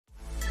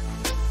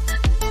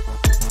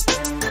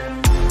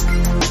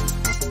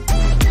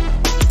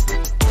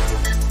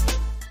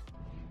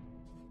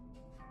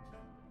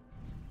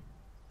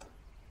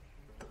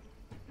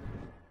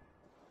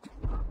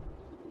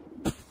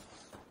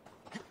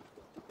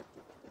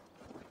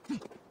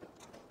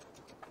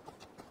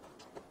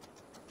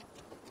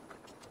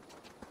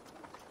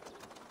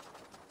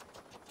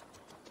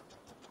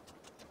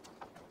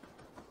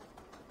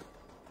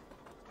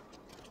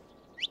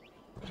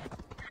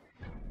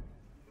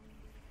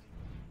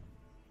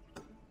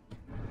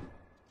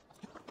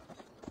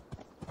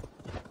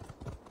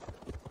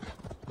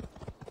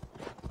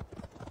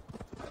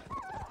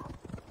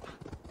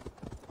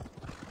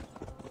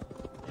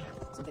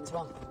Something's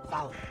wrong.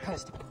 Foul.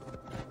 Cursed.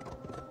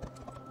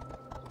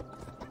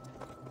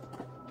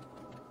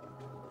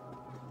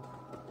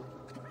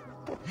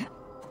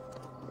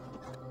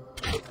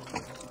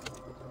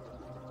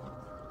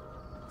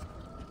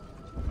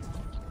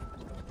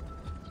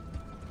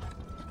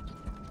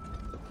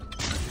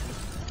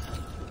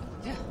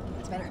 Yeah,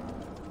 that's better.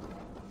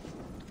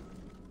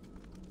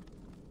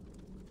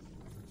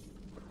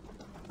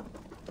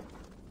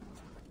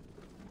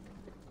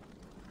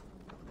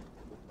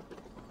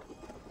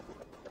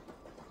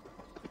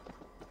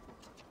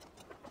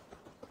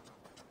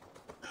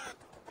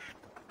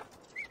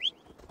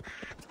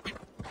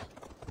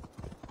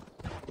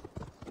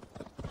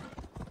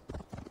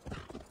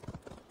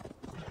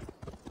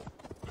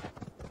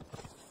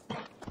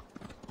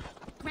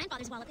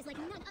 Grandfather's wallet is like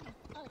none other.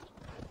 Oh, okay.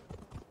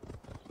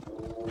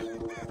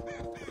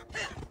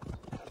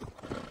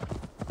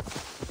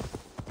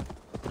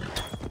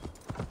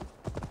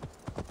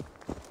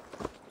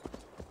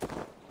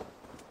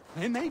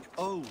 They make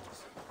O's.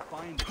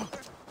 Find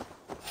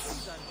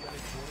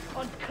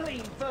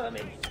Unclean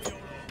vermin!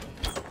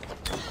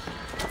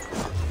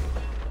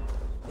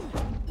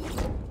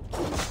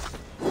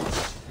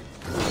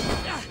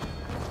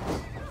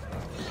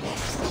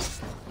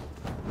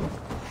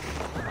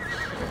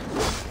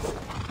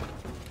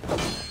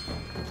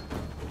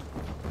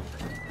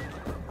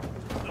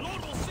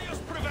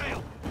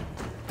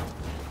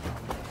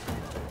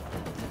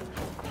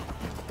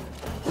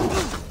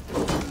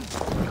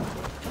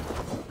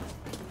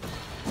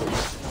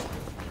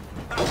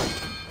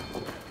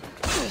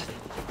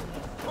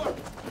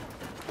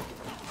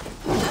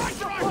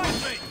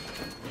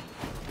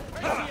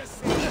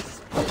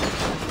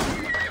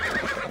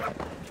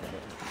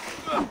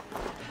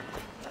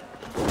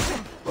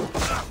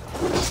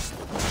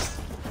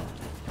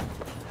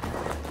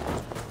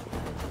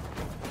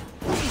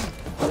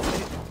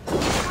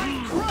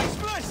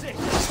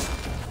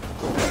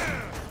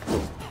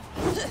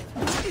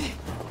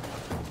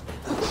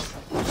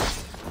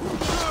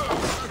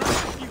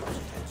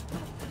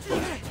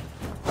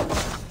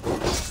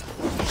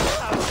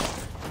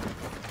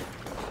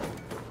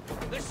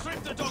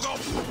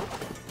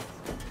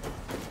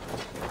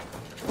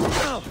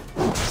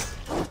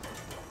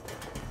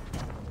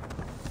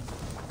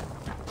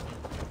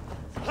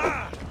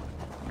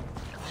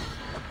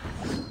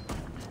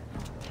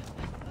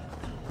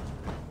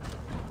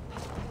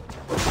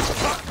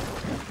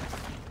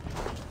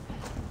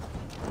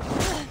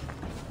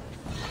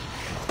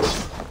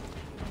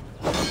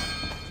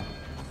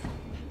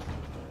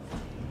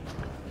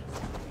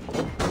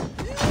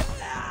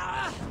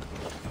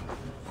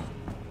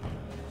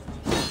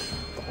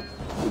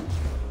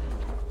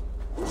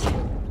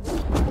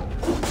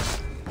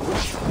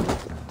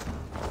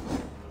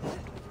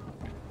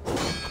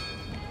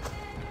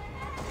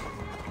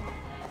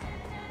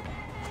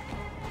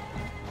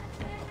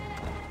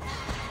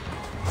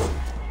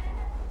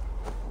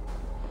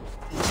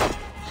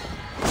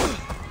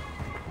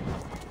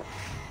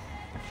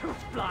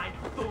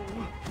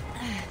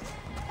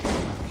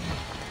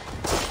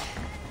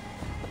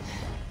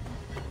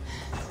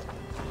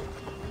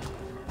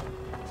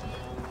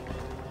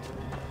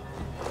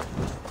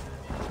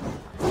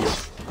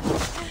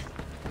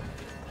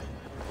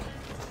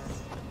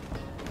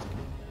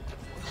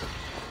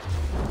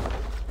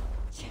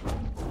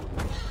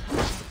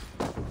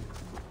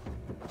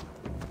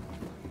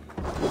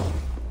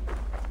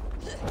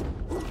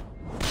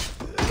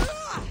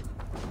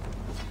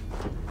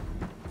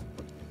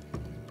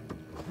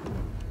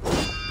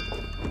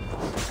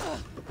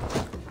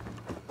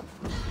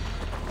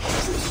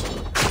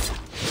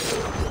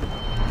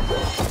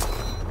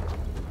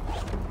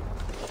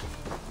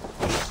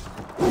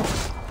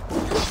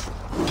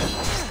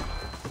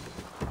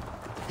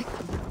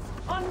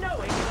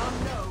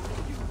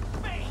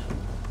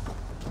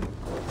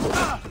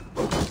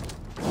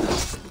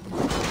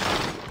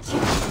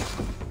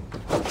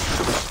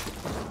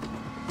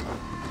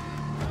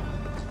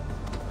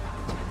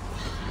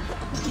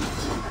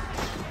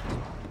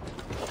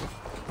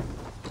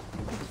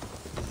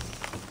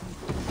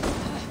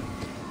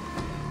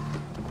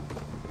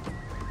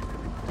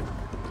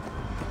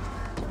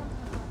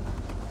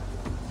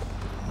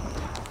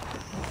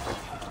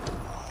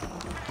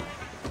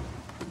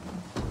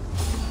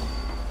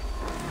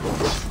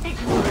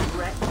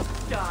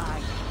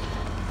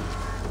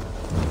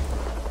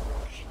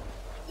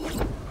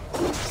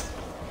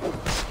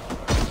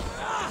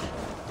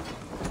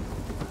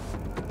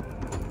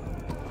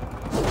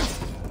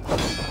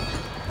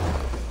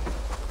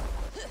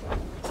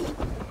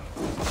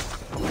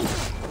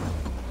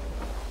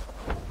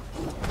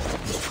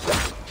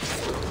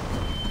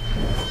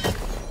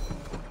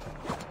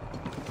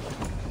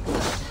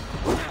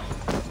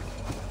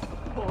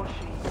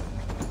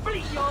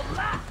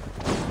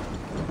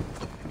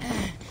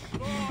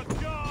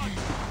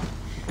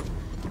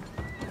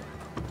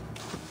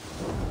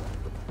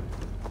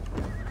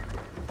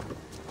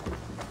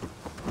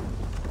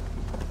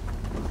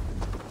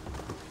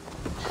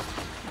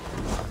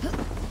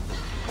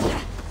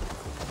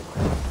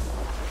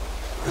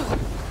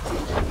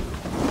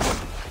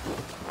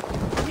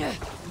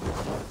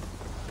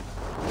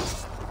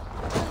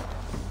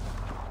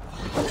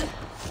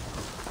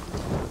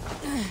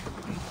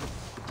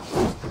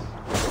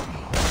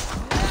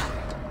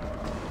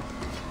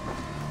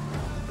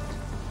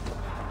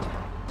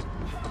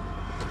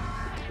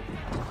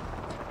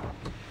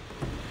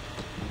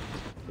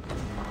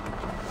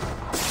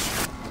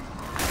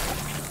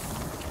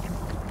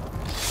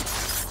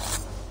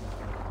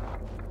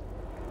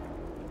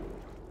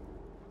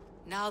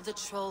 How'd the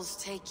trolls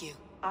take you?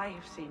 I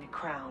have seen a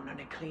crown on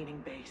a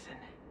cleaning basin.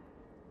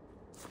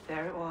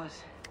 There it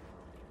was.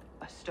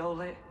 I stole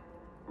it,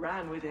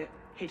 ran with it,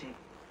 hid it.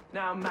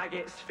 Now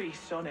maggots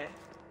feast on it.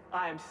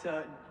 I am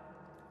certain.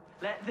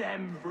 Let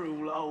them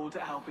rule old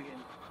Albion.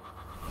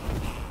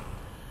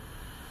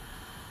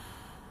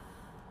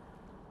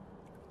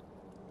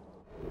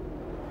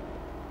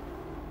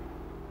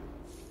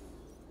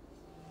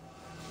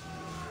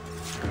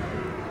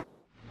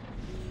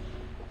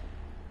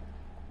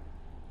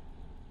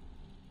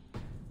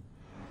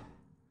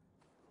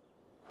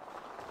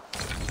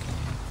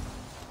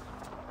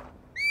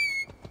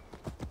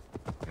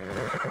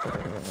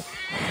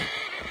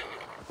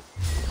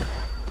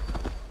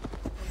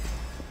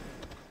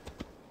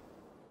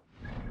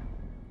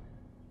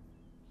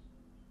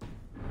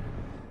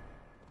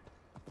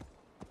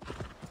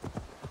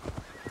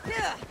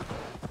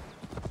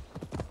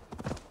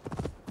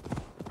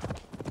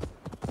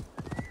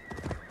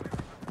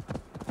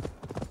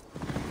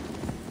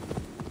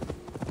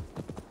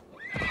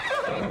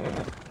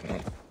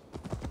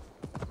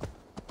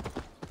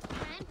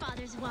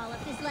 Grandfather's wallop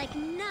is like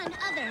none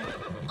other.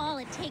 All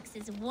it takes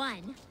is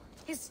one.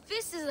 His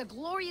fist is a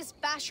glorious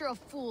basher of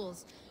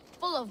fools,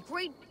 full of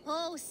great...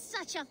 Oh,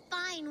 such a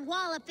fine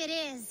wallop it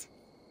is.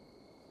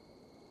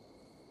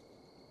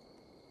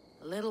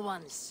 Little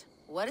ones,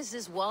 what is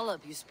this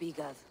wallop you speak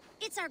of?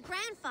 It's our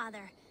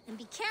grandfather, and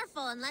be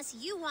careful unless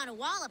you want a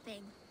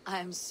walloping.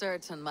 I'm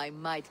certain my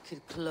might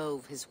could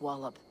clove his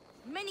wallop.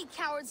 Many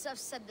cowards have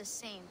said the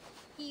same.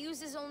 He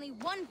uses only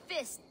one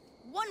fist,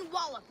 one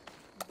wallop.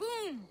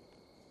 Boom!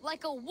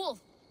 Like a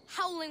wolf,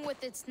 howling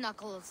with its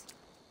knuckles.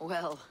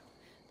 Well,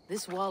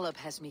 this wallop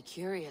has me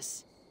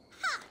curious.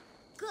 Ha!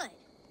 Good.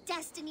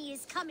 Destiny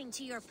is coming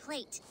to your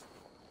plate.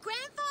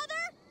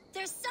 Grandfather,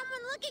 there's someone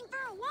looking for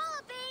a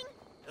walloping.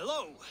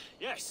 Hello.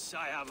 Yes,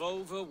 I have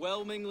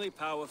overwhelmingly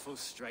powerful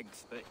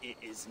strength, but it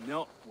is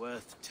not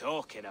worth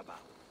talking about.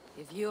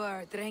 If you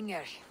are a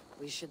Dringer,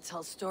 we should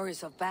tell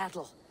stories of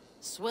battle,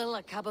 swill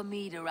a cup of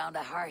mead around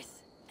a hearth,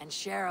 and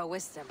share our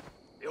wisdom.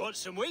 You want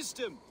some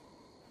wisdom?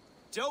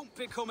 Don't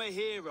become a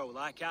hero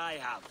like I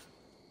have.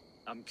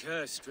 I'm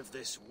cursed with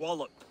this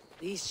wallop.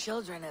 These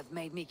children have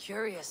made me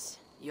curious.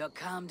 Your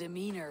calm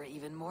demeanor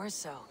even more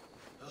so.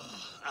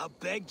 I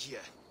beg you.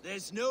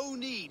 There's no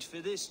need for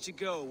this to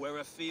go where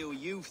I feel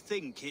you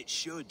think it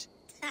should.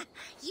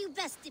 You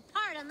best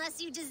depart unless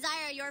you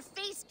desire your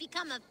face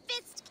become a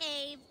fist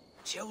cave.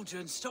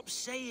 Children, stop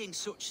saying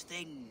such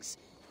things.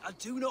 I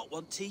do not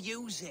want to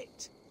use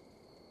it.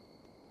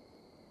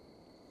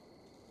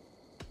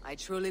 I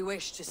truly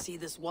wish to see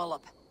this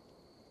wallop.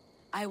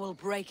 I will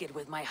break it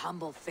with my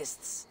humble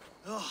fists.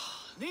 Oh,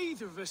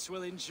 neither of us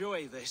will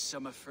enjoy this,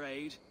 I'm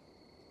afraid.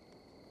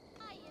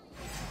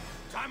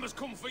 Time has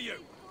come for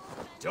you.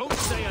 Don't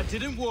say I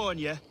didn't warn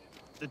you.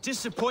 The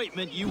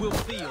disappointment you will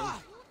feel,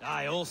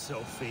 I also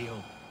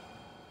feel.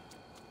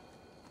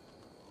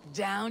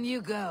 Down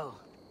you go.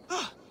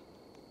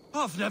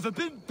 I've never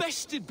been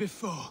bested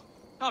before.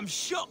 I'm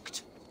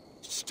shocked.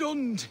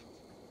 Stunned.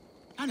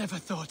 I never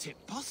thought it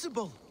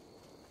possible.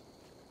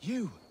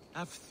 You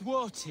have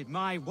thwarted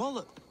my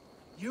wallop.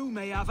 You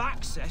may have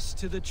access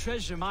to the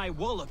treasure my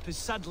wallop has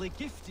sadly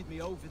gifted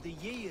me over the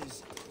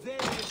years.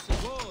 Various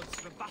awards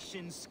for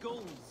bashing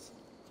skulls.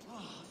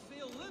 Oh, I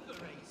feel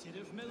liberated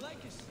of my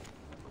legacy.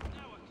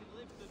 Now I can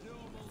live the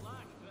normal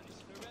life that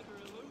has forever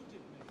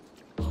eluded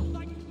me.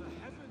 Thank the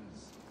heavens.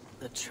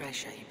 The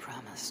treasure he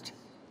promised.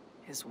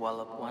 His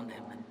wallop won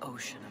him an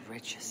ocean of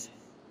riches.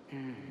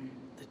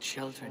 The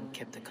children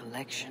kept a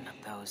collection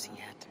of those he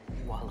had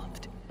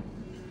walloped.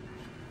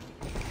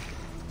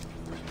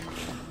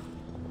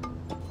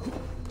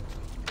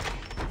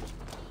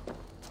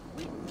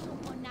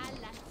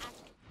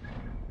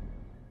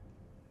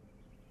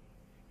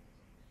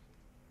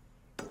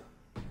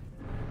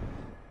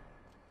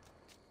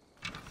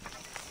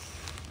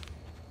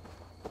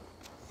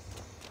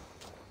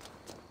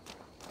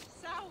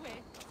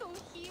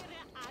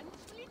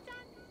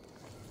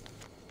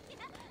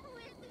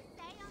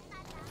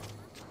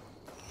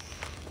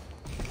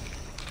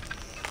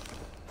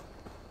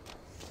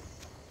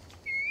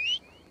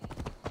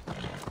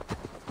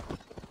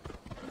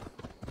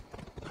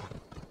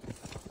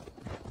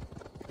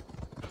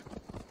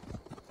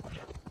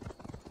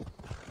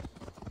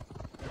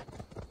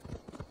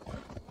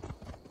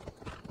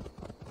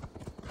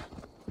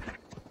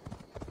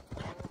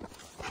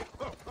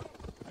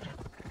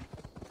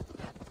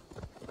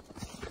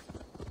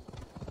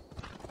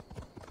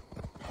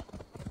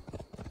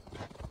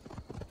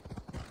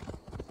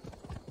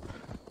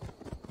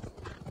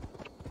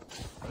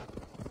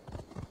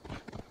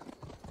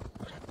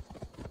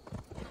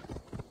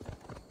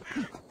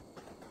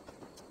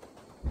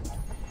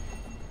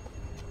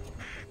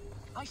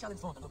 I shall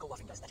inform the local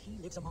Waffingers that he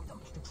lives among them,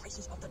 the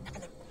traces of the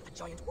Nephilim, the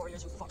giant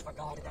warriors who fought for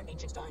God in that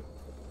ancient time.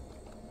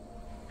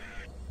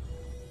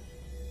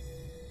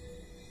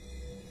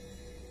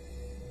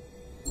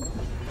 Oh,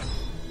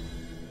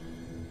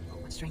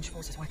 what strange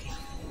force is working?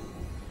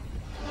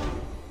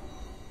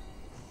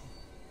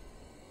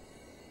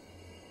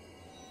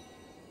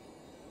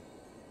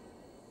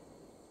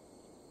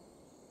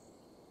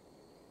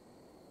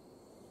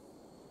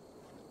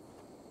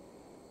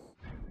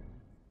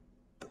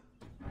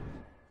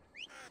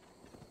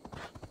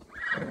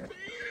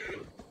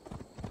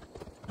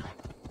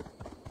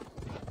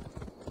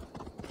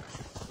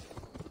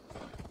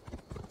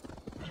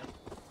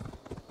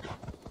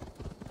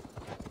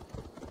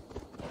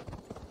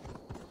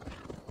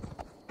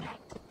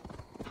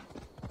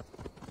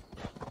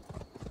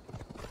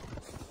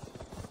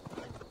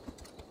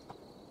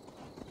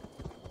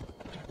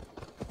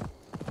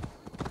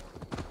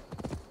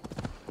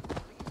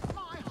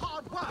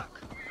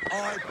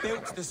 I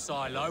built the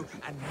silo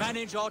and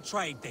manage our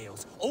trade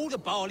deals. All the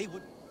barley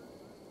would...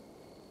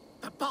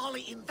 The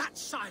barley in that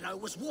silo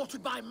was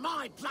watered by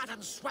my blood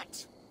and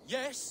sweat.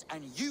 Yes,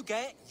 and you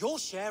get your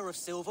share of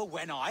silver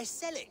when I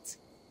sell it.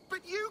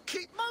 But you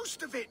keep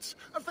most of it.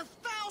 Of the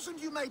 1,000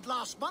 you made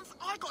last month,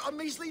 I got a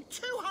measly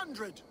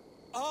 200.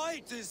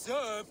 I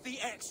deserve the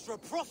extra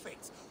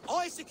profit.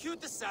 I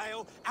secured the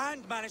sale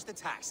and managed the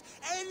tax.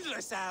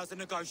 Endless hours of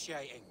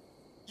negotiating.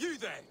 You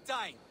there,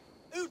 Dane.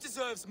 Who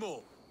deserves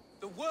more?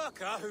 The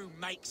worker who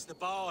makes the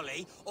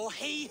barley, or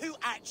he who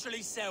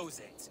actually sells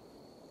it?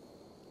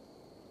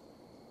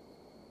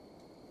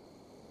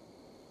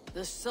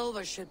 The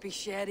silver should be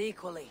shared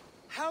equally.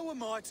 How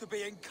am I to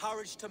be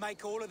encouraged to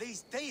make all of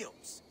these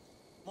deals?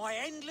 My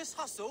endless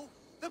hustle?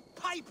 The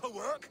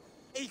paperwork?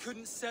 He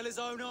couldn't sell his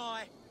own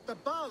eye. The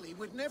barley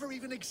would never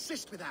even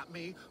exist without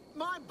me.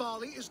 My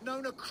barley is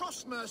known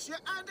across Mercia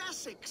and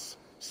Essex.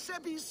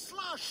 Sebi's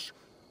slush.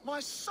 My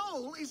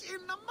soul is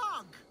in the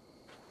mug.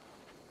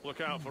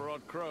 Look out for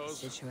odd The crows.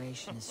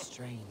 situation is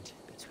strained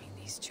between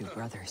these two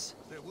brothers.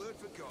 Their word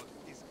for God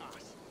is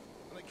us,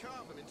 and they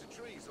carve them into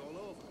trees all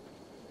over.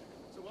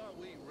 So while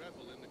we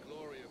revel in the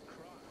glory of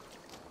Christ...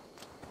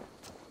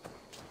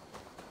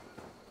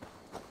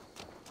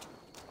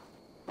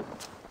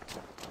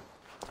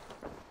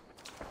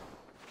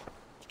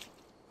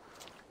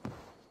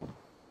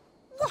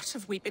 What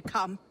have we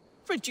become?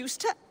 Reduced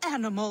to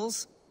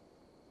animals.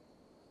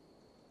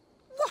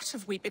 What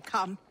have we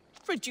become?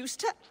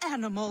 Reduced to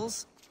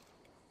animals.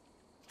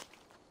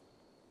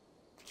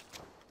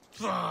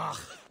 Ugh,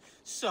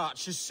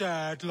 such a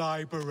sad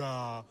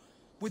labourer.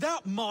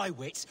 Without my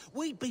wits,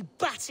 we'd be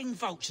batting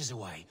vultures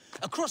away.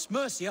 Across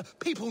Mercia,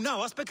 people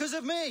know us because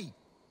of me.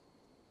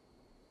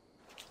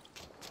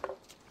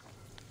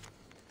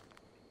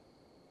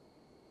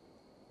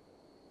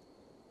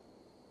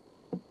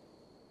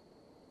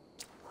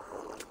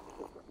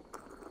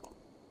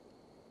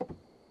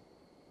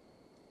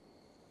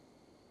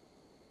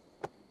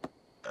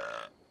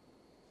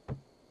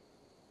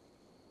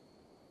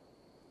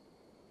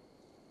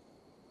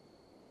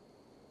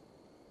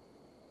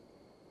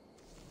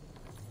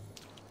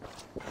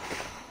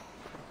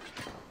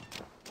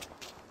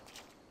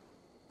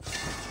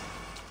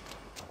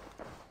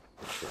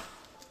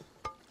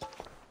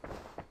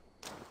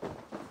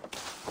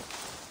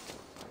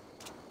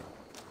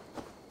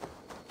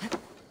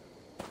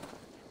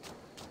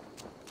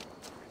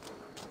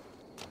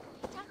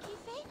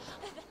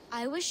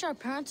 I wish our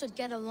parents would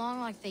get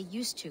along like they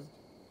used to.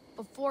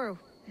 Before,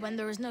 when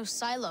there was no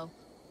silo,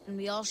 and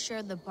we all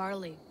shared the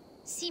barley.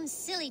 Seems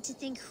silly to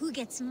think who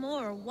gets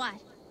more or what.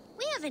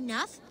 We have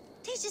enough.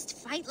 They just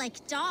fight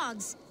like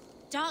dogs.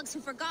 Dogs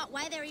who forgot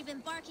why they're even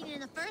barking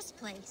in the first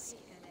place.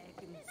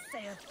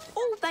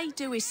 All they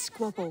do is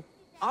squabble.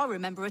 I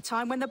remember a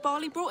time when the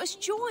barley brought us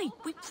joy.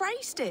 We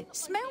praised it,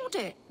 smelled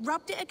it,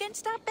 rubbed it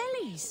against our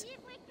bellies.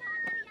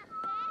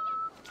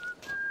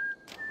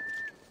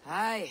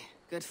 Aye,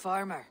 good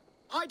farmer.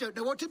 I don't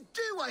know what to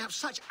do. I have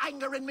such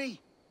anger in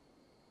me.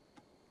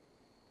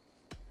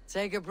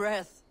 Take a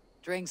breath,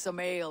 drink some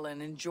ale,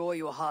 and enjoy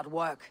your hard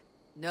work.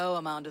 No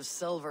amount of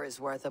silver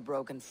is worth a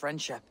broken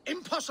friendship.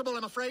 Impossible,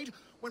 I'm afraid.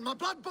 When my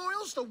blood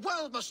boils, the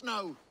world must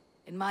know.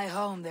 In my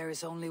home, there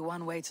is only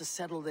one way to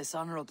settle this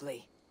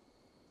honorably.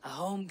 A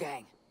home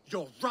gang.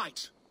 You're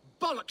right.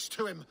 Bollocks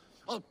to him.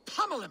 I'll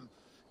pummel him.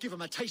 Give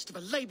him a taste of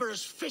a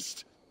labourer's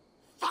fist.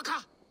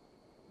 Fucker!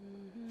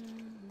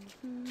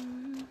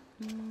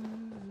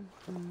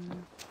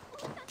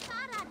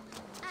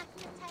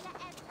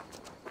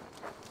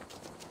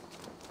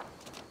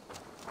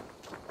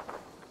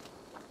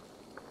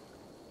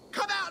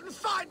 Come out and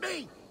fight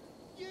me!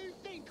 You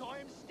think I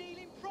am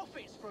stealing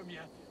profits from you?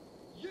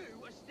 You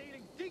are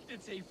stealing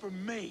dignity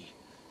from me.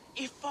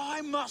 If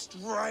I must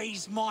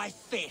raise my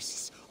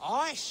fists,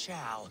 I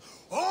shall.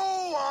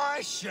 Oh,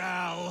 I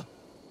shall!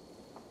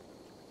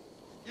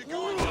 You're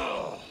going...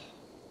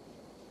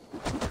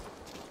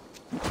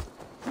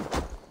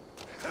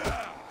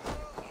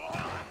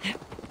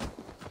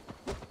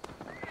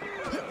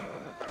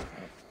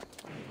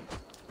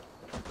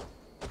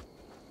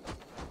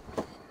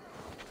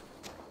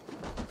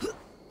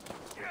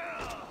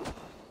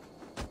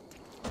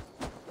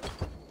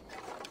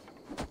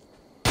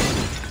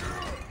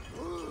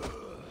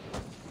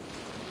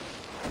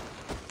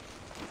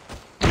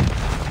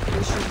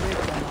 We should rid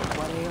them of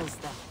what ails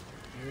them.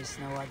 There is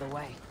no other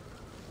way.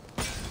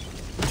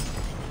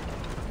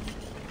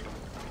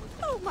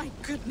 Oh my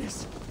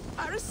goodness!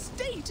 Our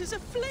estate is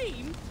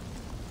aflame!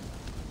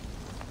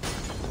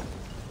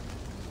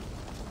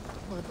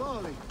 My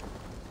barley.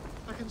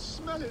 I can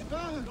smell it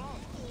burn.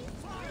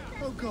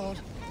 Oh, God.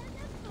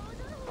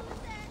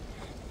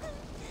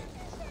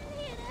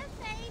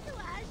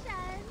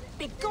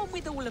 Be gone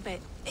with all of it.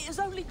 It has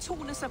only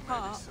torn us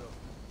apart.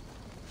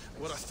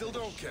 What I still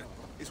don't get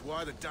is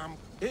why the damn...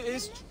 It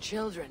is...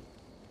 Children,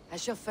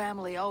 has your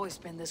family always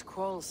been this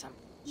quarrelsome?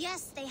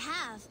 Yes, they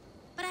have.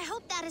 But I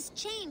hope that has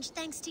changed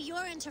thanks to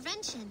your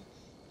intervention.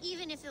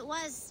 Even if it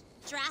was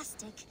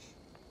drastic.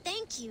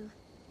 Thank you.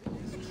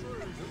 true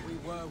that we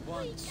were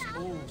once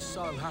all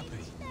so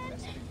happy.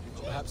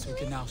 Perhaps we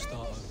can now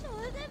start over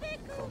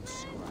from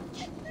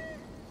scratch.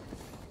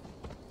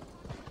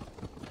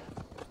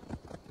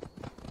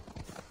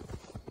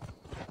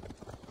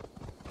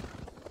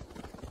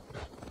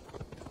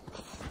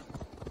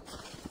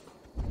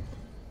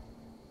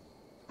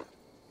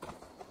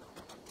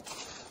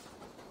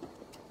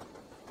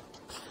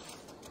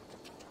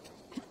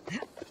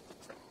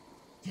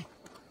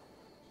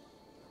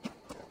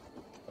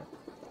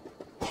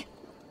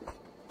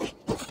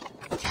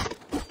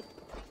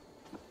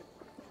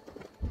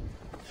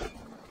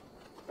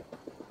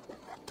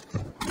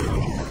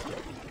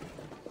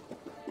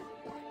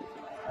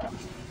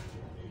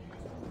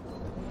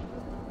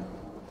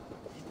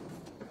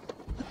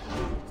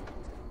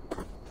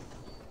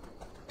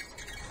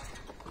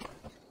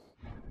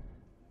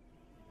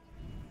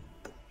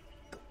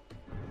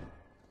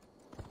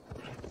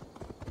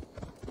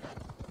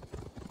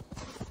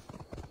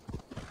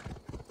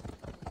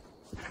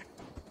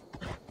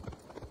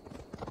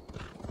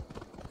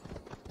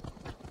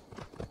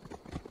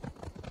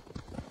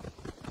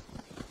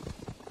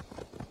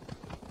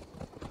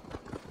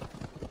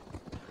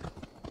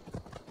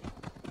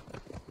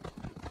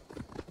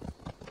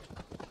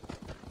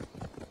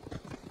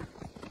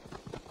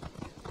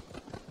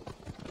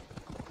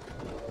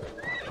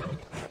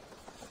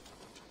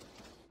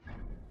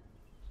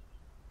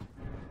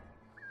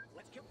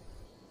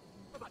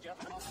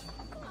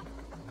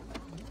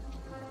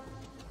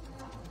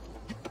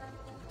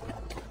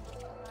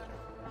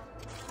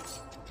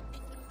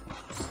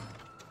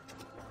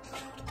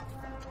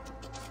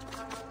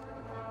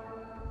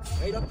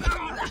 Wait up!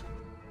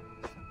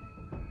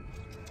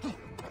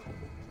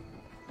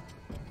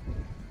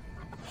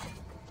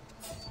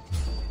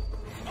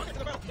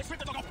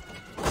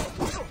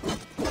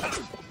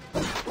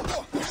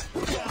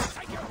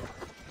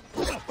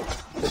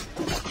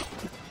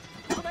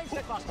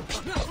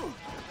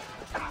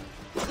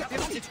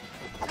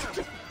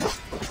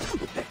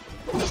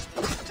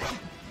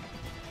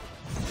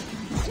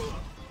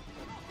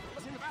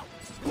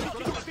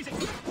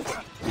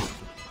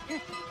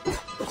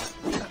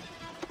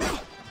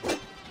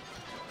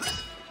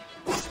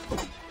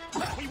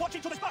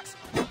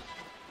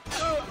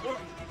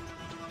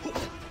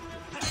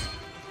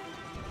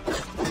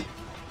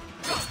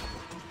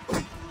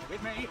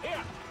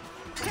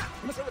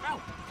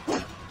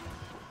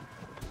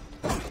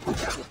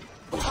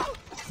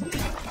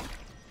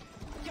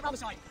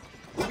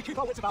 We keep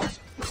our wits about us.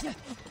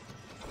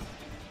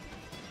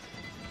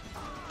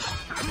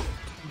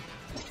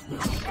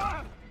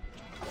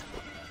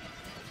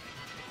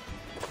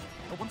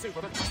 Oh, 1, 2,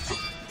 brother.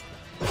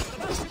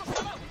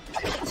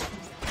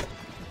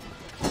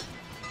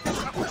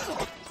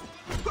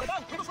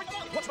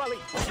 Watch my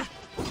lead.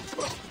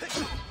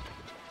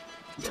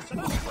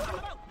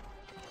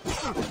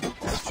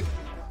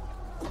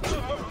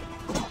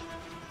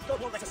 God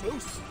won't let us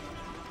loose.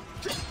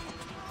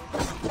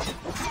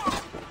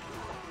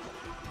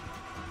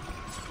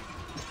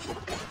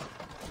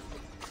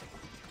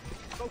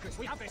 Focus,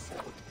 we have this.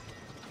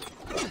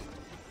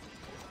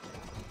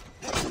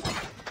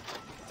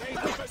 Stay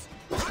focused.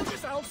 Hand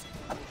yourselves.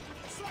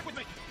 Slack with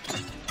me.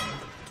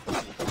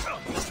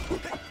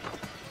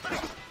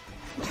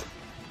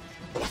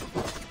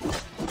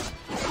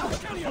 I'll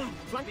kill you.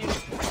 Flank the enemy.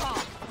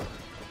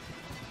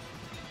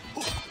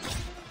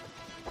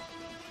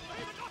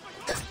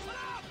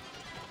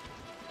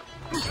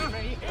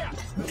 Enemy here.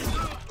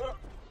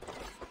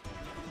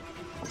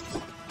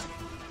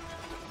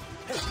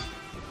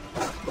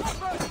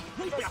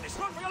 Leave me on this!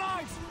 Run for your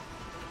lives!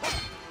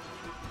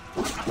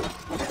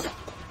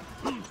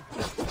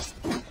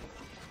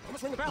 I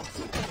must ring the bell.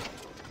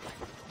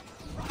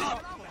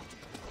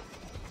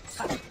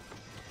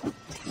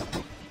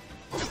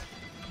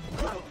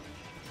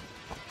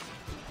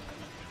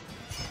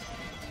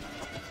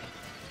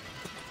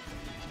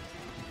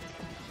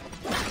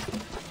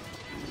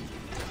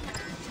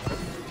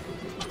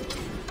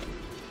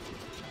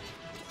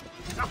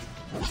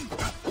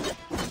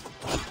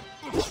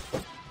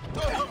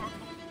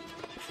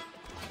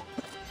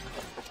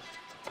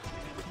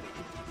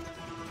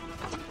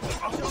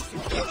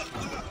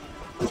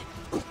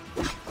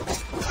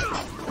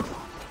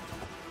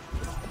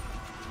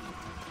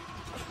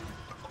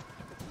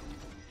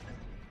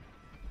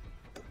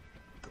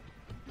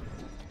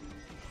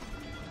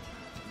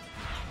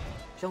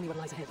 Show me what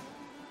lies ahead.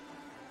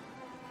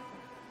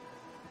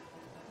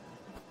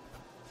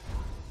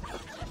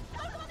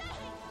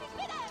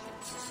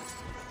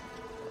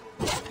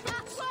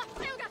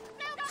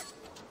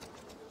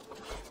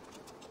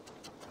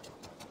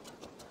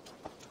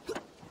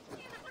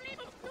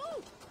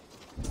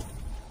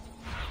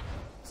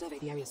 Survey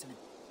the area, Simon.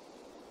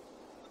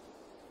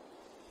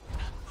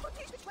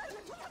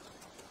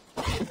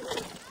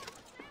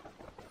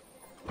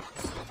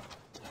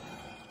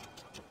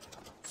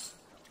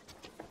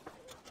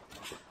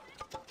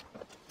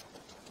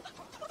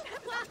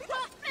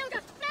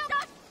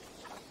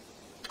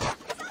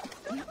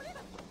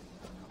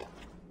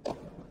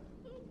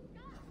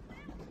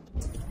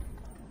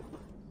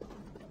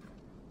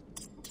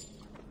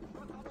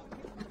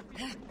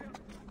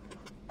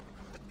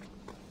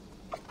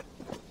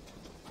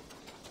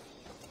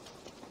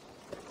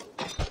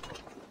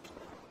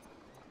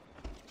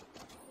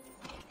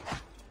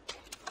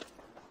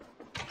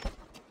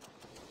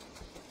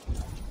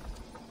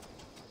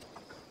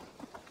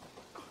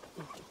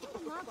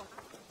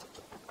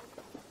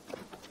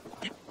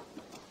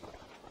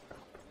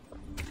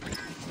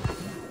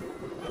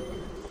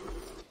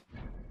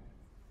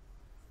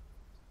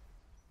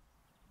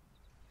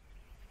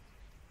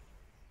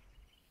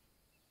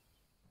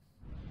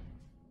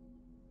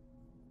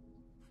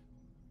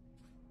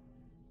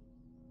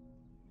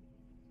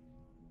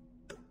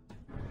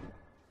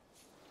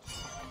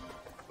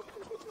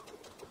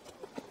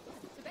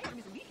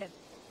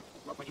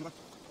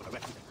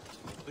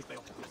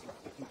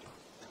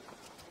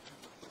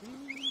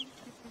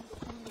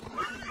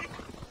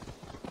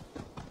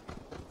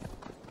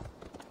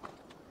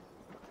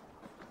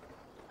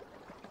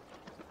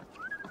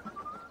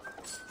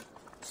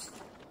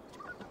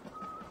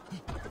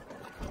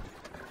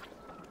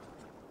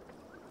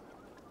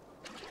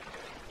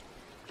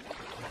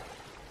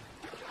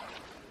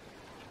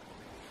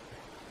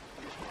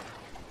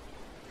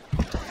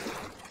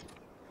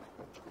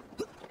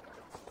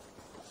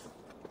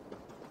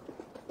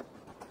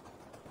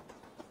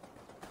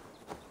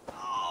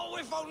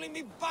 If only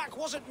me back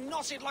wasn't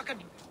knotted like a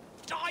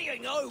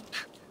dying oak!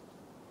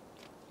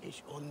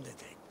 Ich under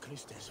det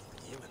Kristus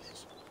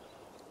förgivenhet.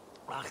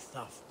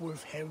 Achtaf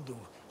Wolf Heldu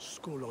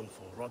skolon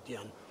för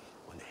Rodian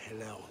och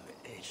hela om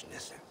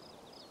Egnese.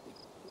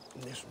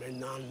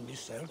 Nesmenan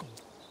misergum.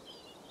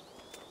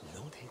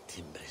 Låt det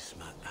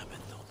timbrisma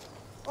amenon.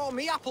 Oh,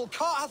 me apple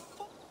cart hath...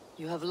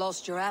 You have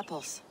lost your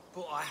apples.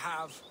 But I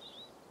have.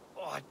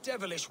 Oh, a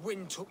devilish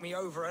wind took me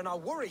over and I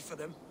worry for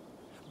them.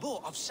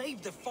 But I've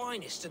saved the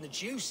finest and the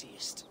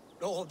juiciest.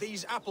 Oh,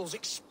 these apples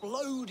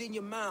explode in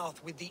your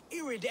mouth with the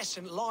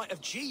iridescent light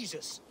of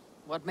Jesus.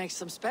 What makes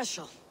them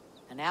special?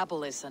 An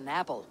apple is an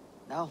apple,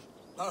 no?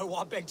 Oh,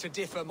 I beg to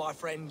differ, my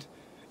friend.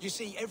 You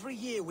see, every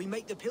year we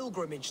make the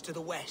pilgrimage to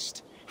the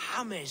west.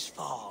 Hame's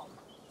farm.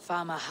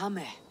 Farmer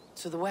Hame,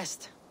 to the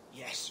west.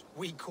 Yes,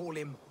 we call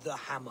him the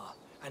Hammer.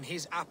 And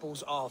his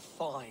apples are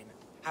fine.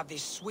 Have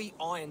this sweet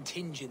iron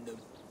tinge in them.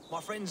 My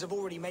friends have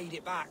already made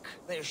it back.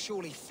 They are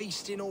surely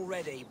feasting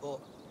already, but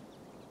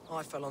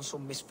I fell on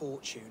some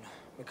misfortune.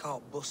 My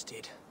cart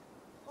busted.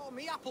 Oh,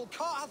 me apple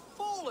cart hath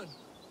fallen!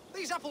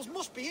 These apples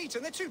must be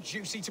eaten. They're too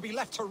juicy to be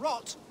left to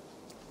rot.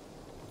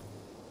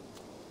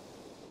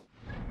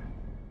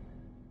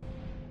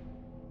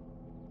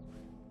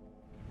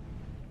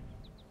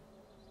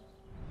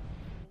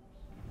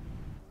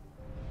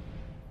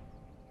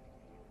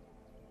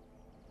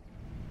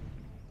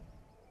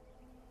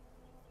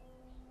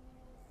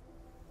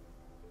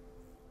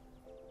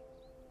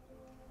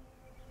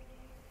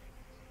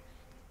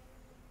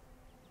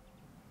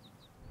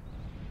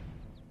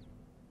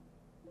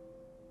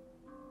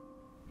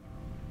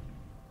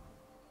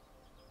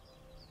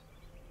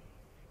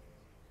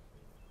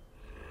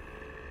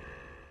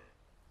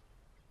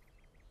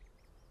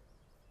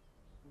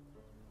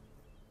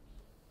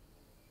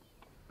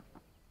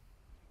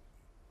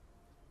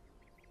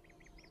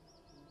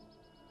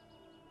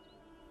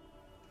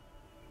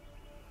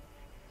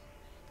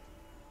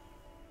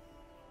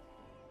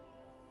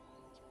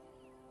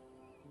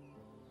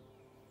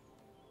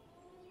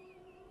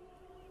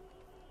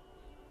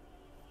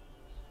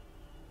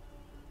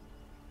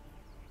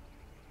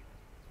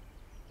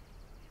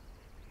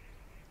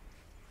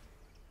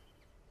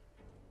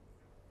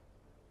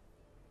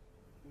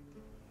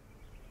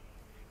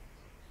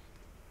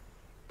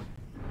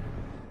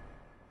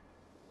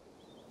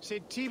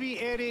 Sed tibi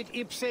erit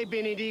ipse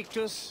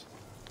benedictus,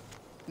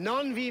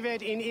 non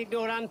vivet in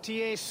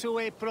ignorantiae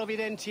suae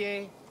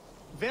providentiae,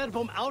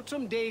 verbum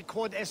autum Dei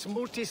quod es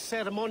multis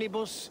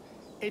sermonibus,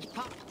 et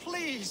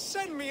Please,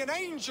 send me an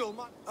angel,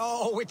 man.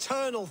 Oh,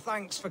 eternal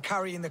thanks for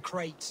carrying the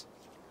crate.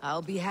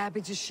 I'll be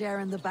happy to share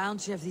in the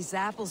bounty of these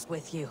apples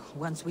with you,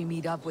 once we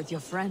meet up with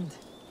your friend.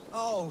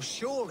 Oh,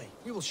 surely.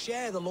 We will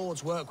share the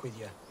Lord's work with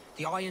you.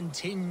 The iron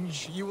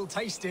tinge, you will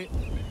taste it.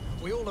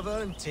 We all have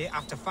earned it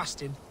after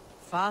fasting.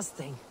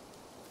 Fasting?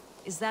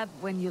 Is that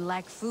when you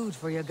lack food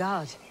for your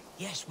god?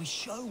 Yes, we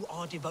show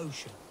our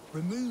devotion,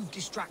 remove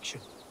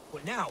distraction.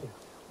 But now,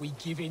 we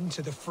give in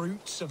to the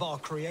fruits of our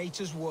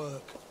Creator's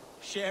work.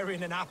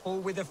 Sharing an apple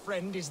with a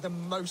friend is the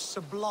most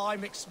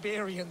sublime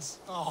experience.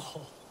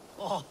 Oh.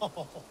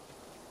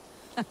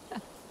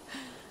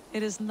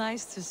 It is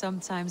nice to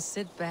sometimes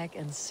sit back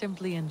and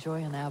simply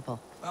enjoy an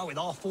apple. Well, with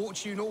our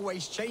fortune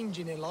always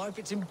changing in life,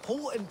 it's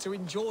important to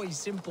enjoy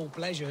simple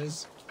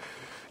pleasures.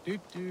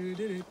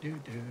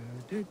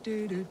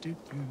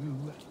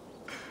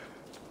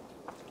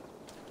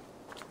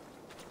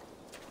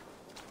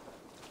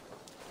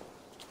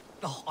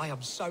 Oh, I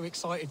am so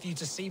excited for you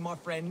to see my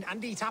friend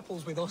and eat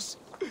apples with us.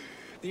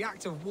 The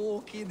act of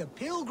walking, the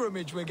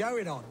pilgrimage we're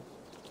going on.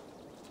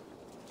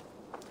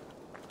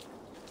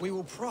 We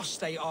will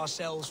prostrate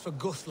ourselves for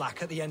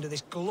Guthlak at the end of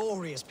this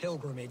glorious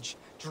pilgrimage,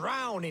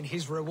 drown in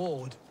his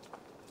reward.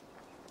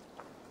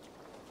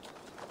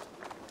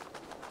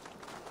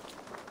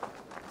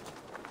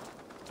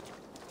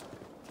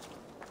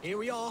 Here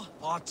we are,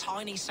 our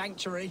tiny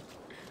sanctuary.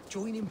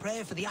 Join in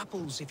prayer for the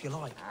apples, if you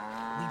like.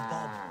 We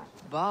bob.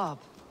 Bob?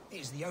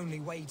 It is the only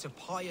way to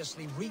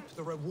piously reap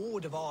the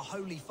reward of our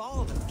Holy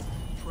Father.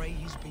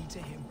 Praise be to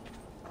him.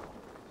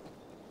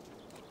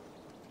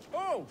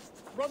 Oh,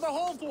 Brother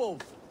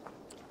Holtwolf!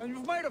 And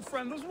you've made a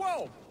friend as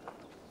well.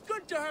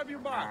 Good to have you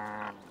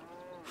back.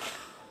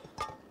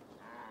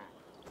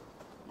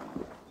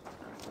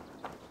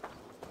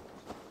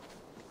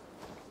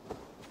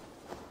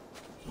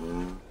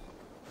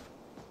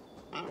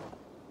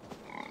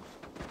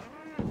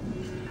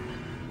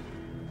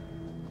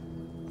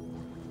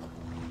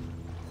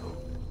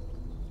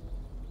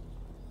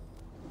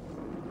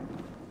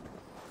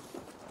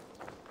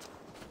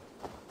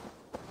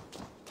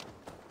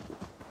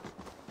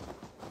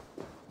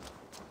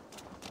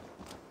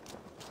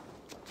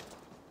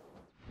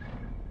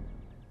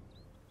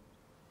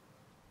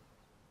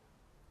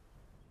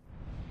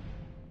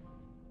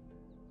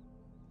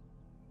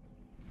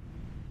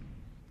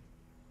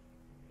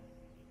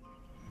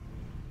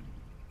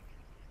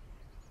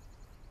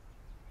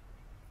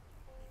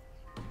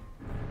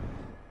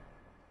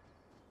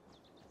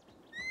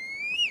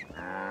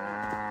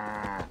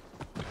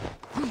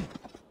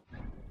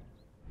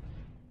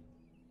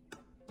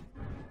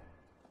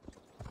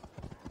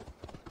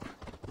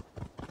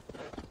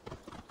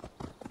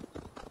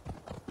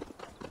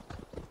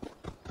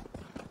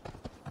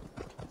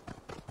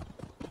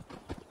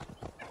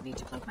 Need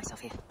to cloak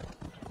myself here.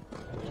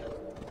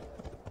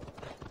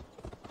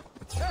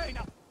 Hey,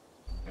 now!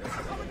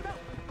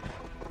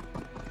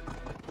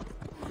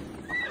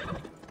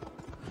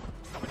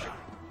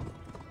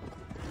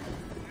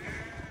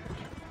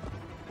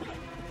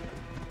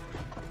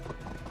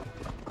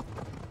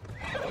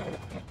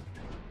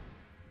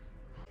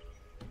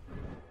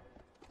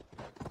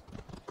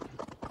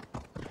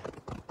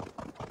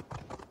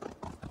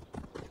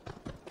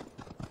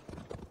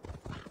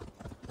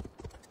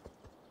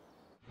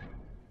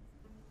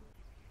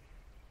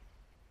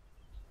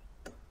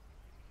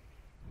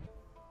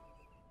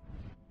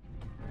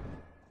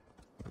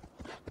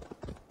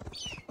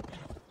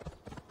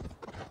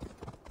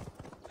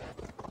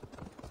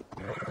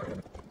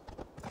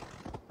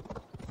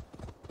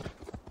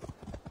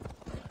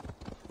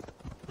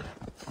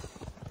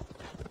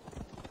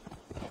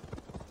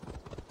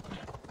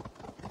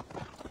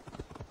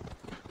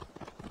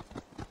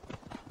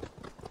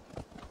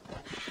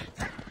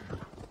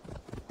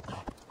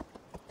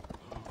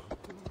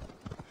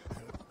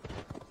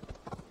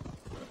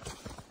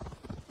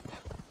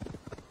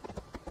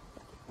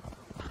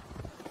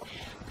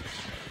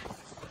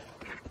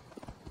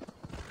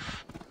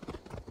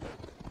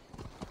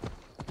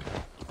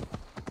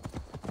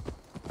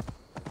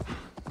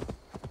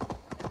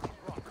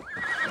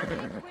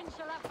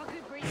 For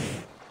good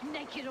reason.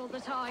 Naked all the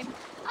time.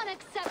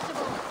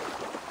 Unacceptable.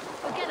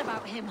 Forget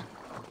about him.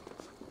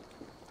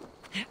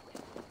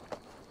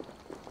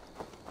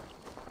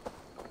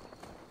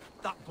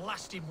 That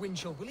blasted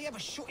Winchell, will he ever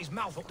shut his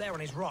mouth up there on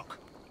his rock?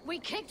 We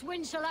kicked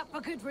Winchell up for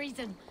good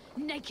reason.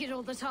 Naked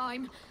all the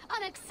time.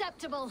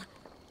 Unacceptable.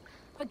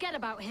 Forget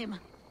about him.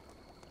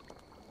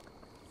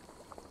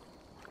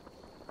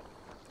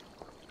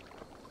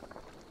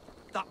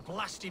 That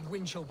blasted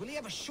Winchell, will he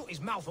ever shut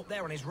his mouth up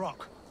there on his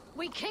rock?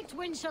 We kicked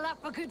Winchell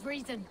up for good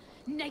reason.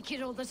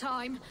 Naked all the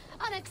time.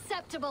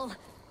 Unacceptable.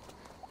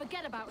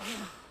 Forget about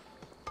him.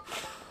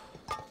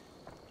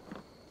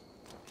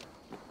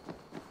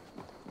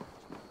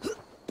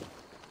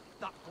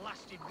 That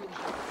blasted Winchell, will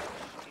he ever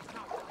shut his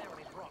mouth up there on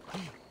his rock?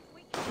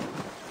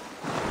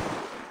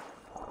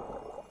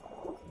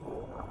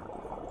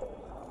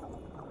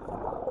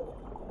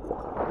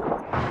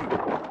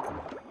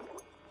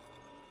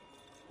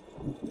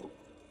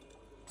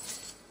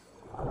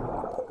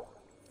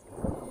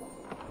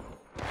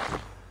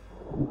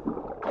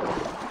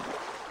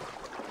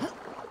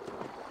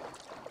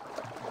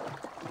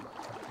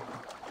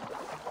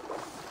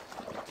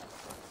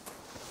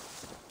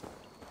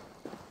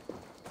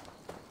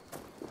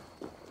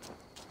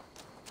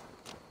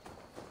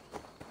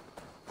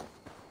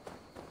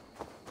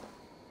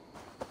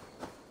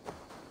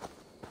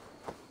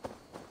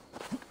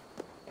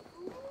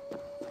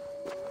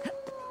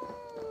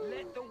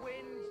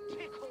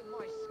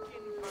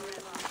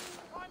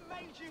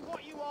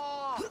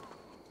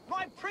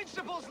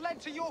 Principles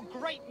led to your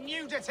great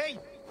nudity.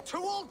 To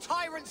all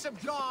tyrants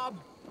of garb,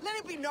 let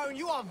it be known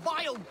you are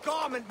vile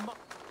garment.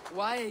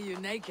 Why are you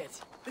naked?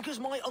 Because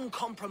my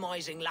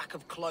uncompromising lack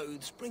of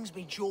clothes brings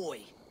me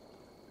joy.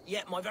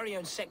 Yet my very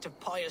own sect of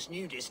pious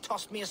nudists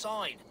tossed me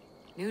aside.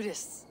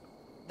 Nudists?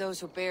 Those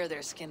who bare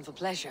their skin for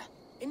pleasure.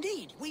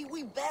 Indeed,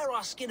 we bare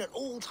our skin at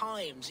all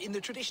times in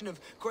the tradition of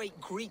great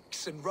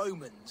Greeks and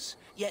Romans.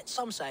 Yet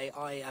some say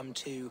I am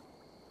too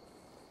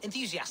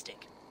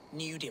enthusiastic.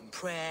 Nude in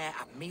prayer,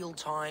 at meal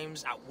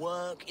times, at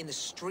work, in the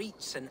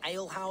streets and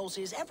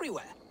alehouses,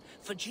 everywhere.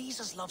 For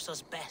Jesus loves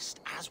us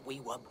best as we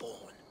were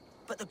born.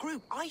 But the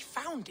group I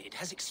founded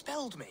has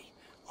expelled me.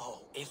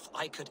 Oh, if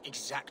I could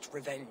exact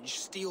revenge,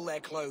 steal their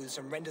clothes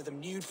and render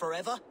them nude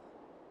forever,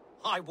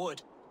 I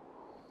would.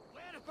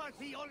 Whereabouts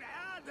he on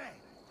are then?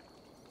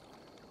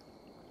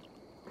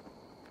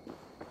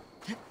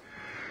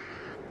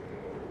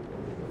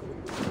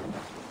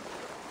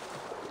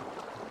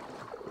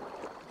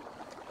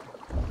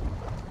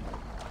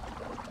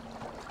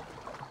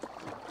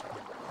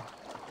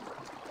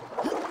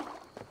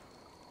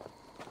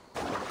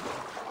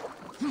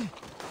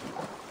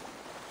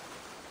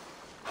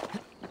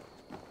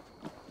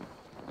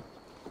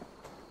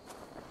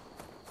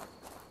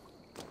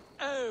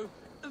 Oh,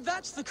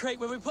 that's the crate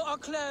where we put our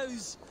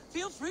clothes.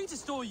 Feel free to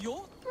store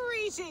your...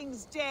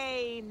 Greetings,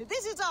 Dane.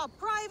 This is our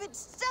private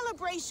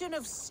celebration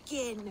of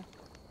skin.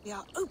 We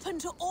are open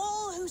to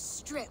all who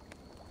strip.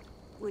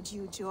 Would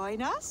you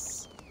join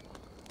us?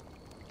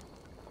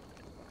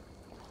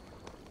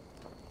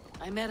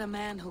 I met a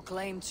man who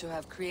claimed to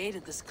have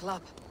created this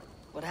club.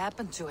 What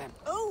happened to him?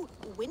 Oh,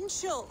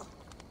 Winchell.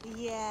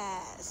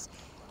 Yes.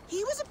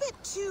 He was a bit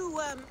too,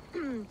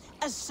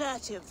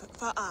 assertive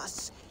for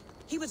us.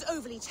 He was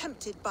overly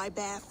tempted by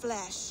bare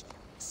flesh,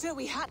 so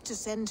we had to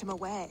send him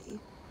away.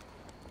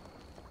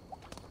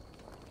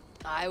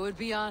 I would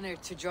be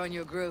honored to join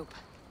your group.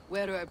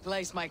 Where do I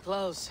place my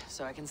clothes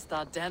so I can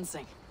start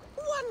dancing?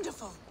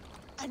 Wonderful!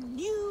 A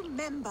new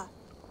member.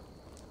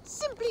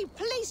 Simply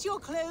place your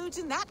clothes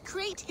in that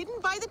crate hidden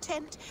by the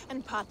tent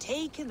and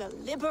partake in the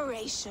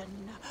liberation.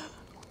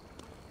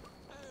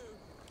 Oh,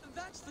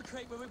 that's the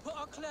crate where we put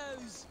our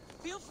clothes.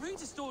 Feel free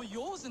to store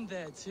yours in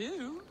there,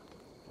 too.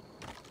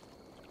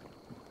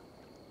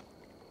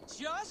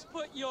 just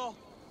put your...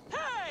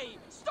 Hey!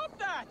 Stop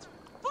that!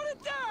 Put it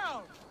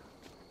down!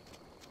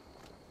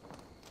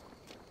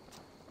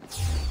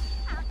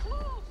 Our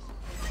clothes!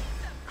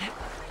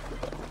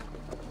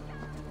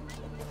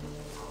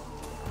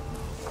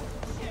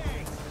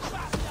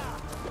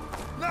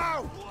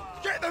 Now!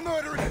 Get the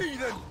murdering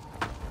heathen!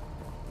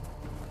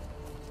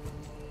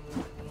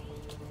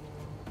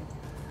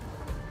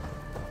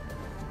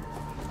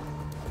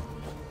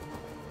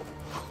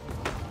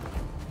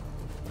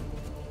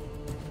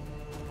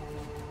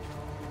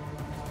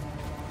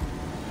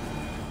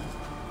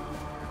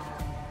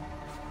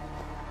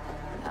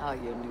 Now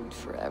you're nude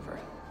forever,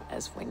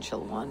 as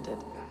Winchell wanted.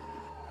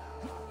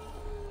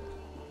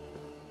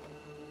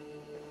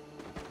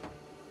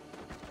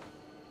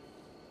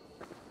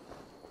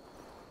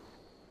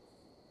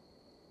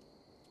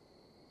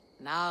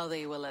 Now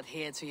they will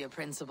adhere to your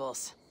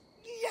principles.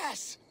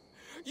 Yes!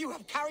 You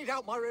have carried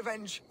out my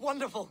revenge.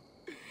 Wonderful.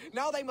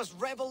 Now they must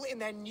revel in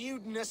their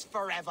nudeness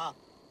forever.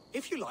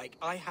 If you like,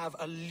 I have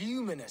a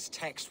luminous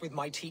text with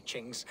my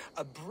teachings,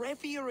 a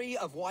breviary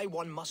of why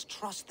one must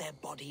trust their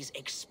body's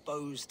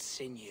exposed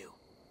sinew.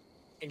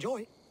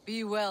 Enjoy.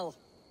 Be well,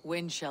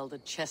 Winchell the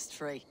chest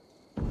free.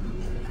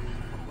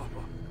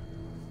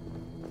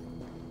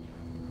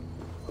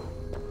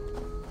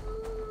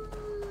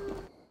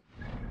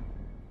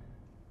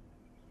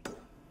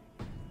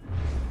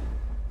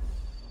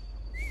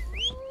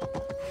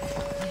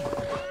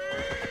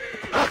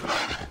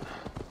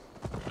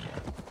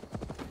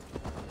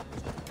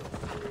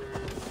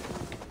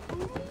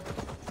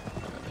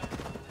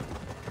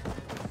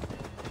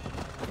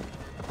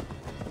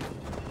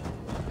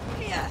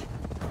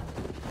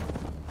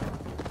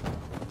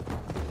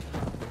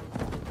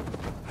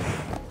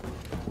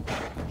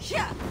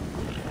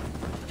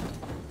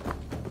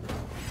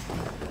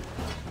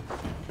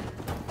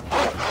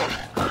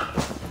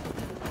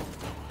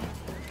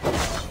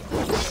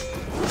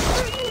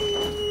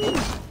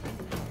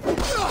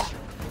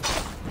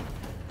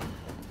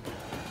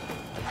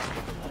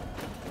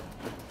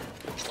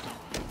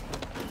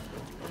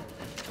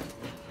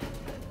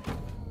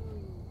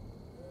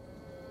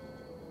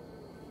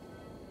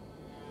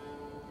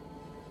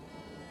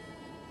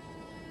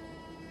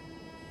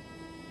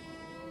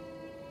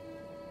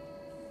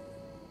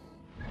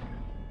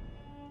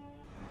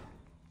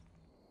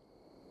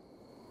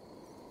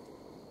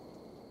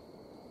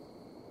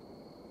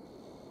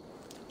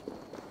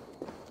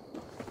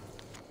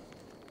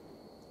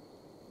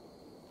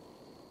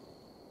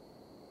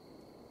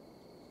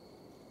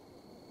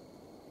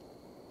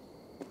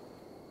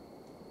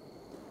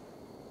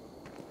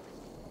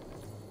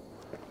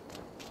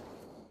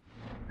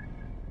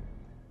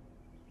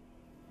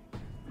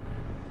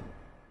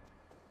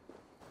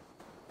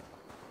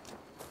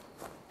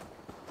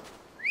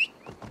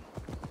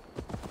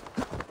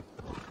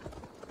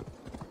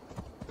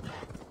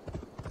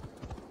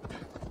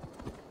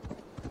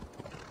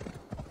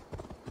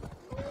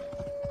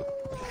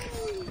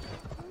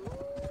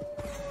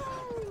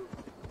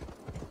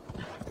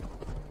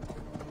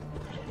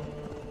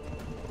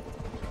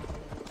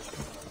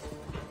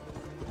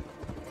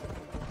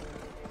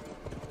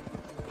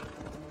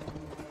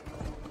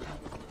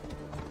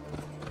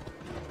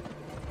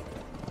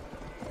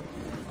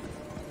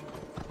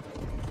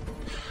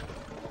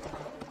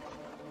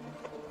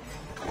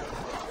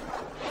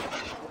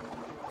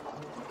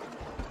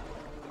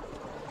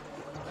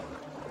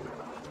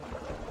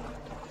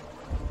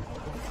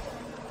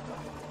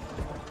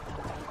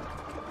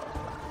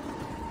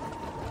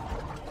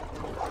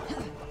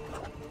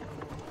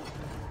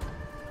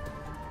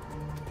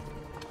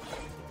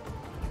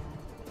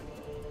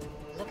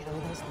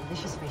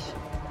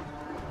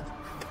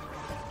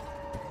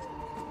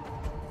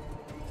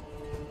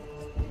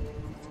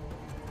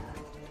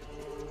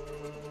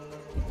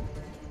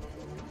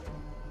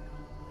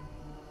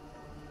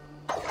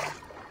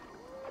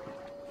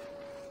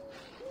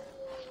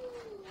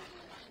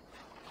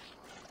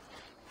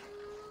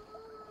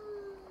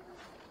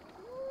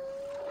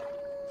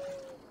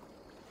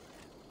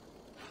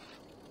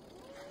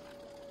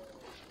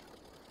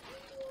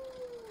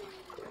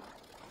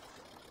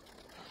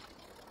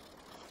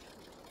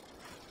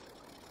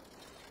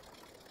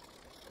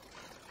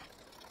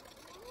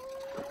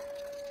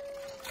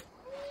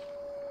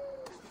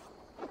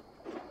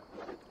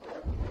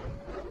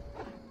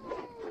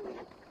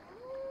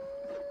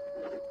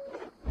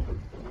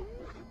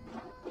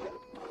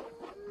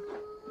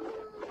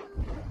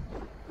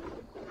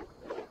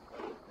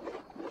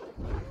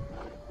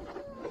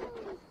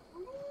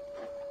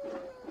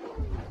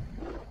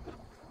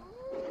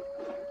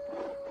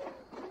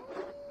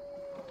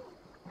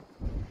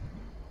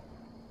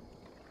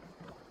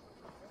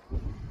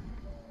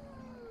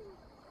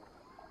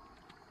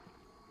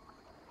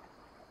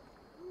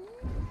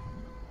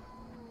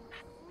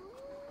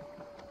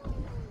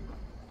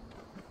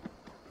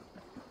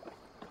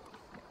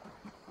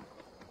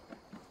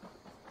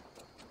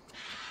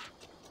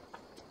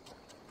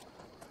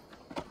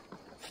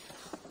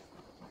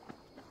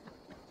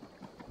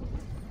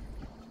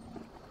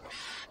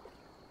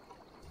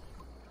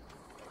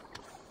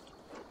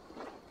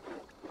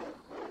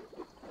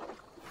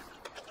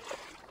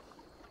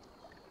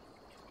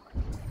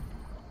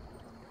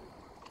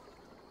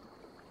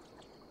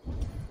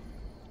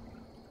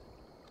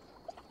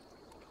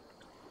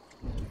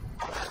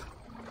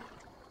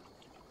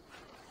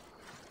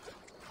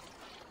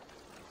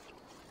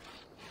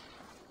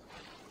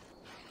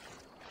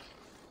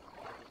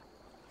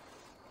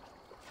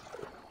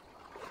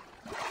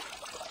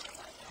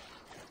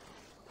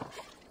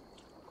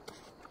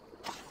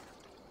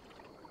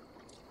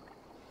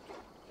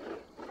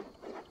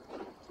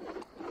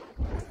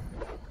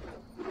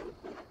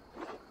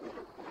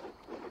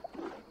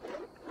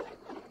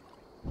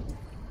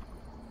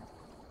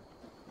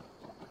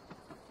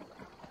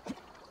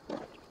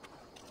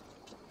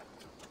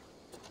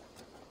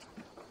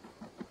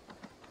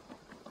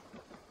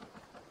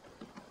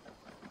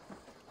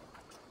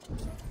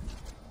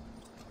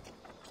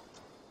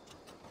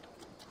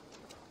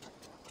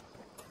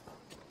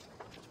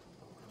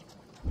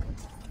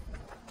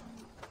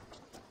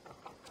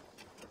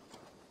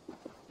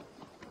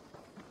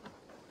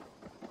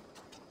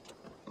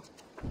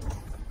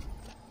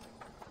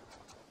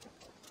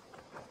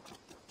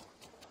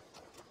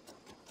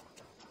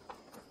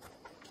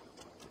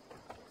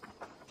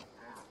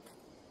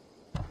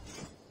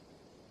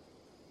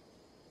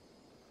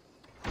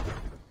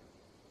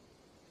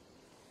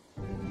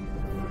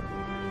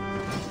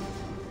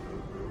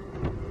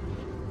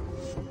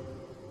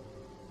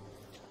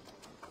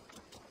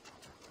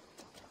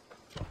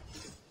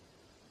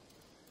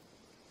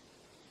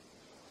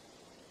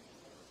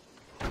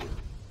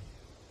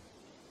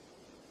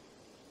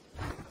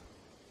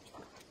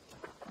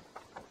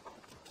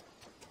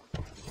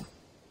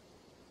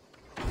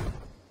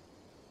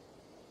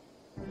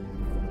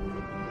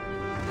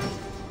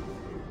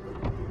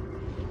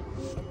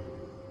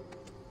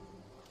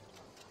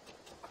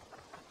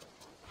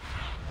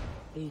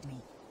 Aid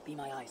me. Be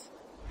my eyes.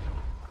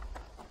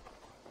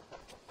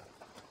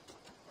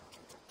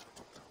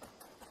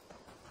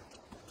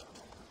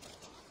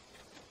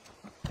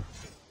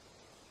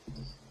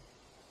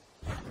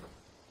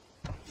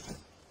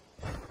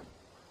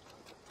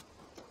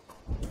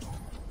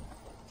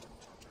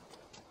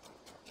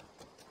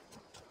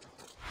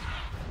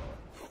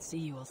 See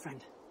you, old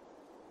friend.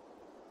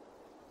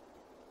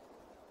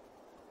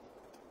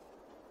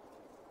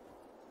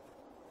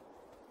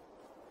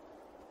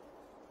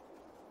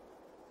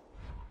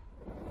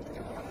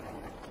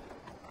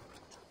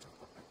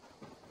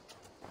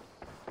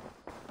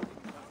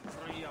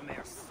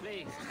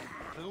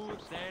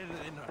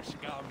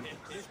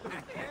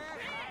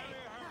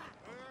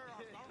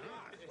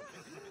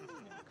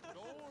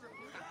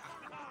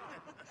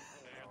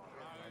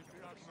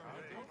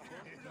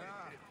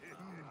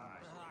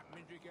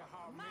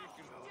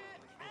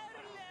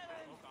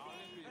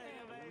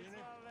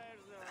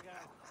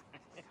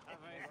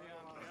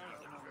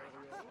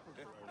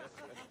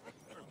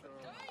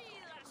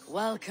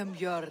 Welcome,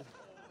 Bjorn.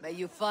 May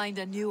you find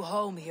a new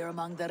home here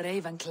among the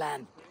Raven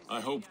clan. I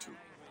hope to.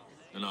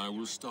 And I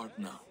will start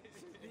now.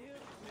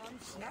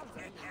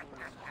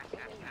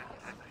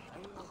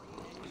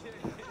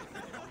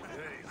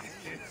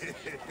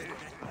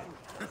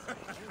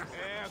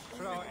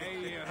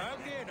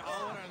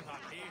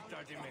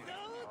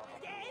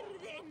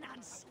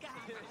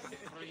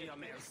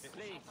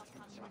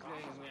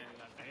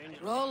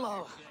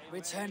 Rollo,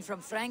 returned from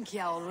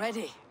Francia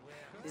already.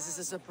 This is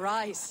a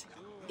surprise.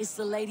 Is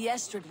the Lady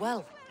Estrid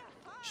well?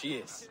 She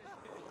is.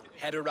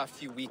 Had a rough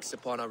few weeks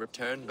upon our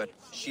return, but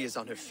she is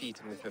on her feet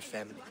and with her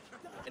family.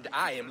 And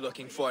I am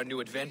looking for a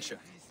new adventure.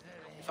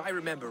 If I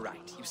remember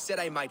right, you said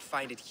I might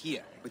find it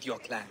here, with your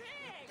clan.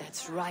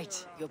 That's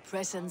right. Your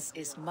presence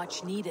is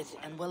much needed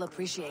and well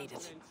appreciated.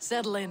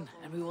 Settle in,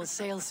 and we will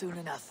sail soon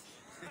enough.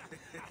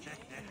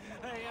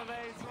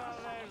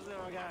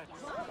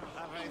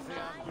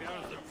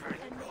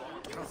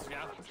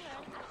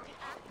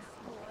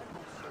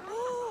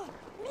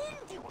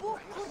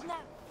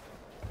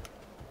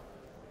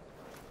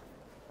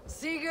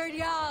 Sigurd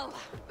Jarl,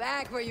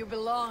 back where you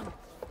belong.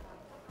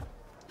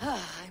 I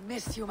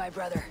missed you, my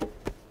brother.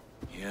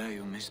 Yeah,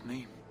 you missed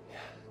me?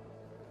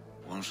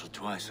 Once or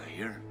twice, I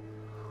hear.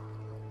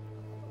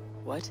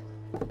 What?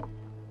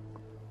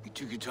 You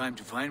took your time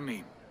to find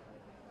me.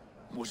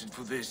 Was it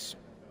for this?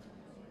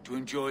 To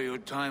enjoy your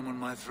time on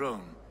my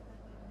throne?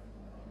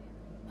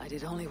 I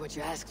did only what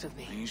you asked of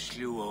me. And you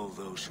slew all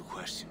those who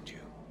questioned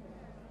you.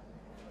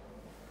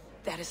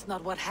 That is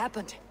not what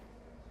happened.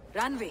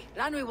 Ranvi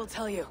will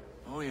tell you.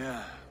 Oh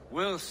yeah,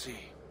 we'll see.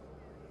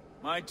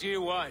 My dear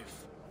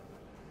wife,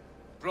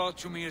 brought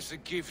to me as a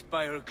gift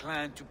by her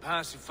clan to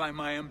pacify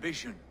my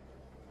ambition.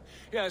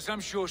 Yes,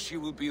 I'm sure she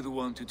will be the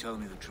one to tell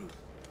me the truth.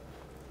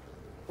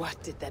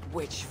 What did that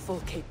witch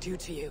Fulke do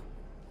to you?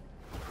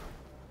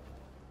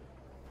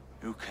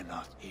 You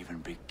cannot even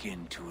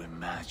begin to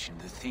imagine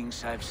the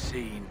things I've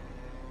seen.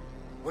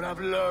 What I've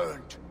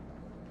learned.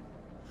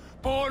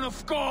 Born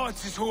of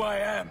gods is who I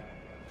am.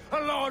 A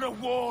lord of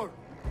war.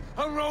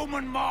 A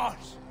Roman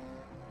Mars.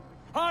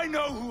 I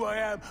know who I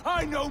am.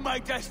 I know my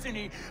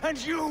destiny. And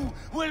you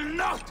will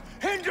not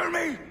hinder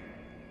me!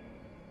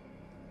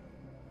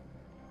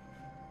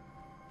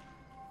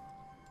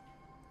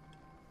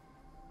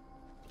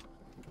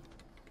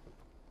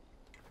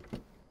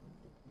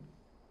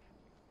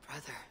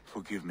 Brother.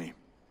 Forgive me.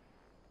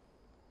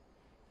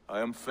 I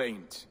am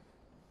faint.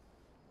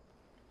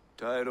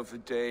 Tired of the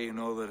day and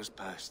all that has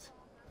passed.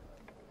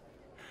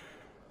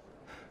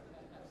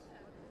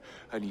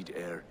 I need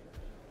air.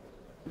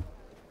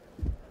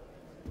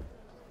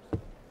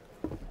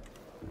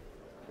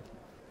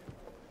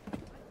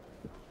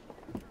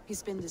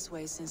 He's been this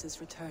way since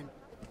his return.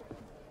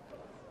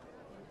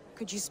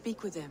 Could you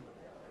speak with him?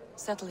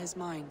 Settle his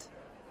mind?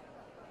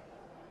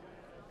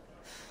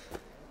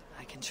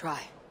 I can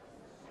try.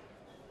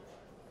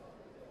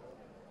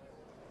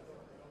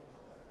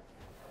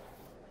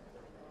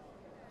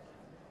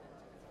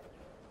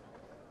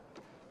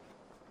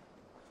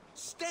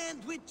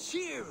 Stand with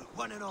cheer,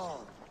 one and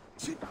all.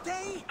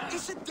 Today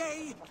is a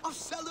day of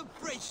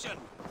celebration.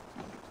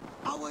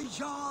 Our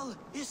Jarl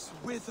is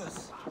with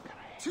us.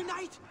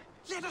 Tonight,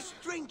 let us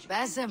drink.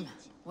 Basim,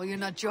 will you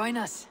not join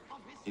us?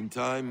 In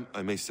time,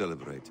 I may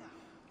celebrate.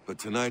 But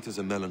tonight is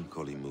a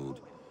melancholy mood.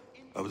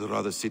 I would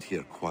rather sit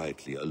here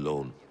quietly,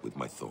 alone, with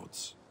my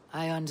thoughts.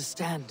 I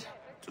understand.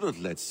 Do not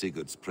let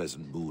Sigurd's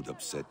present mood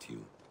upset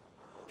you.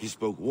 He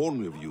spoke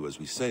warmly of you as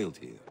we sailed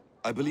here.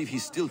 I believe he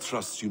still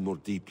trusts you more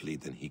deeply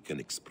than he can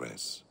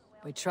express.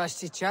 We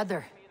trust each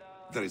other.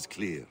 That is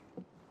clear.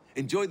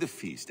 Enjoy the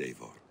feast,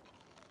 Eivor.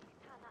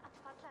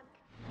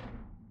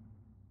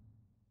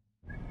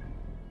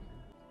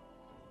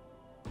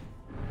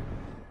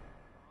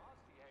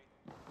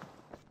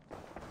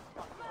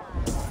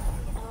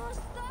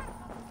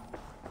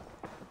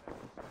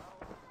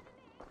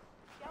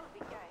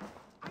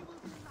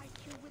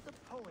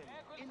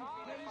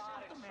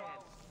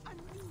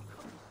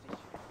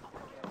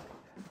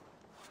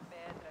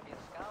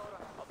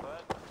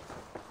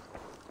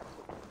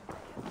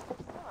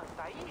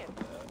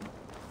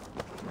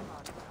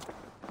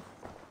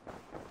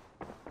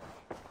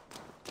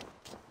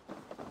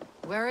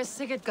 Where is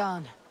Sigurd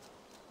gone?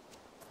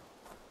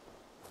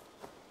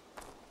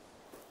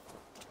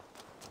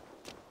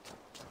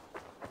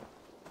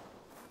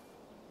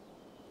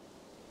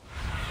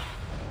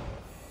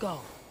 Go,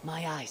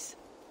 my eyes.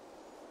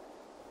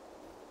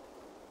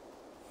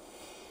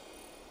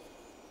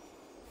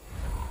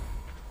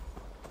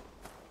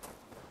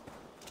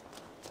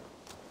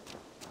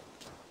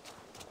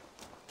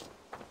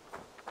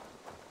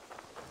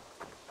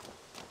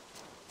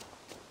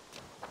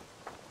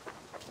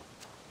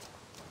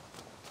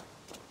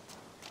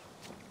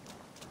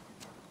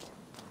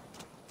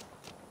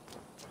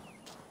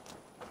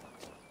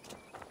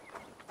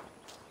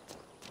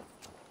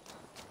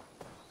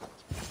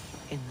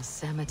 In the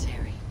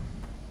cemetery,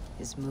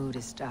 his mood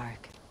is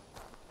dark.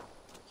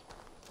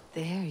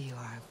 There you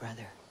are,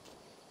 brother.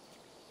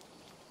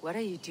 What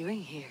are you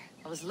doing here?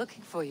 I was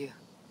looking for you.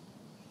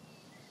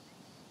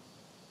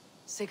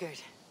 Sigurd.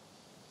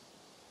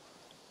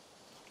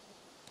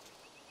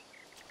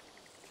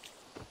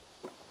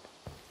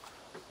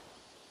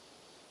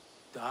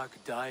 Dag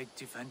died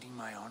defending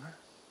my honor?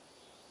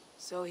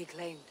 So he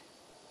claimed.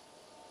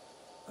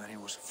 Then he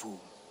was a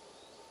fool.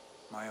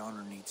 My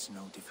honor needs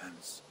no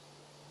defense.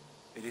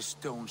 It is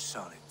stone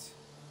solid,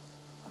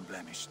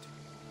 unblemished.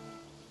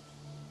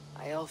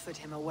 I offered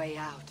him a way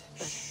out,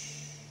 but...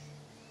 Shh.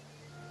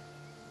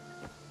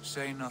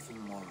 Say nothing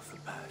more of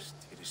the past.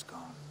 It is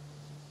gone.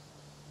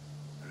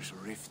 There is a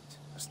rift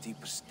as deep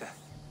as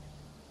death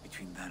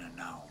between then and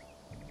now.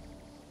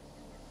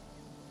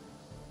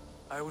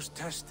 I was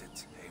tested,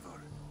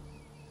 Eivor,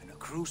 in a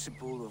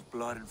crucible of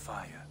blood and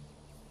fire.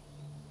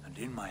 And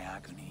in my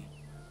agony,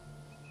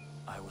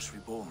 I was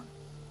reborn.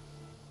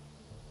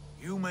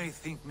 You may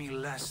think me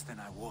less than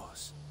I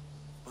was,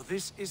 but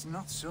this is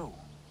not so.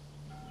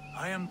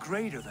 I am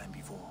greater than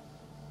before.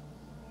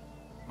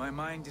 My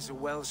mind is a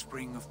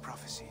wellspring of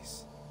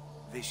prophecies,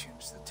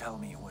 visions that tell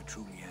me who I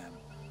truly am.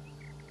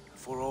 And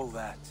for all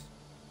that,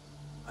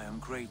 I am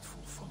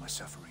grateful for my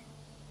suffering.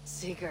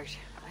 Sigurd,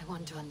 I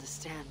want to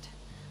understand,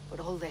 but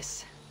all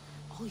this,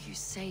 all you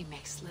say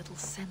makes little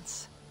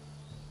sense.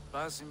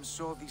 Basim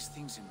saw these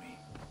things in me.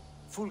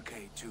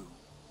 Fulke, too.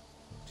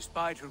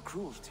 Despite her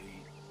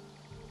cruelty,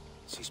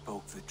 she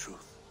spoke the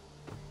truth.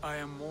 I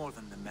am more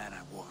than the man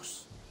I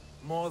was.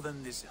 More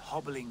than this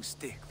hobbling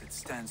stick that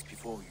stands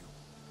before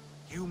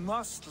you. You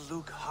must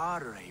look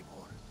harder,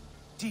 Eivor.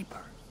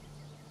 Deeper.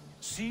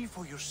 See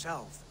for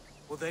yourself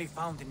what they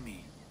found in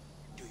me.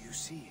 Do you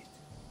see it?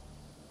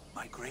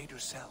 My greater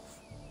self.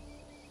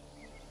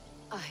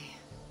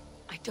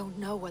 I don't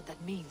know what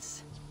that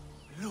means.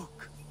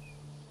 Look.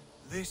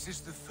 This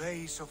is the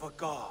face of a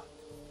god.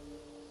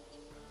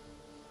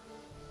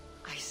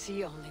 I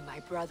see only my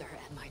brother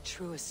and my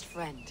truest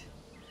friend.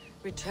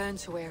 Return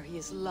to where he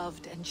is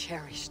loved and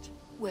cherished.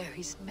 Where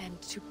he's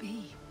meant to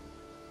be.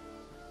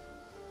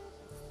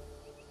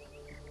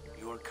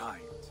 You are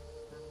kind.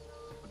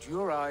 But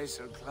your eyes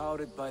are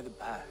clouded by the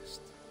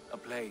past. A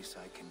place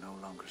I can no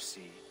longer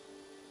see.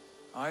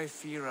 I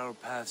fear our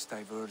paths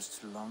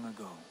diverged long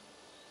ago.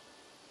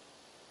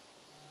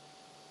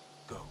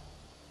 Go.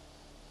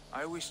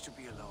 I wish to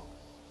be alone.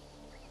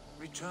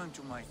 Return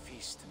to my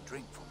feast and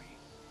drink for me.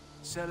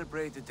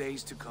 Celebrate the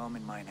days to come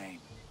in my name.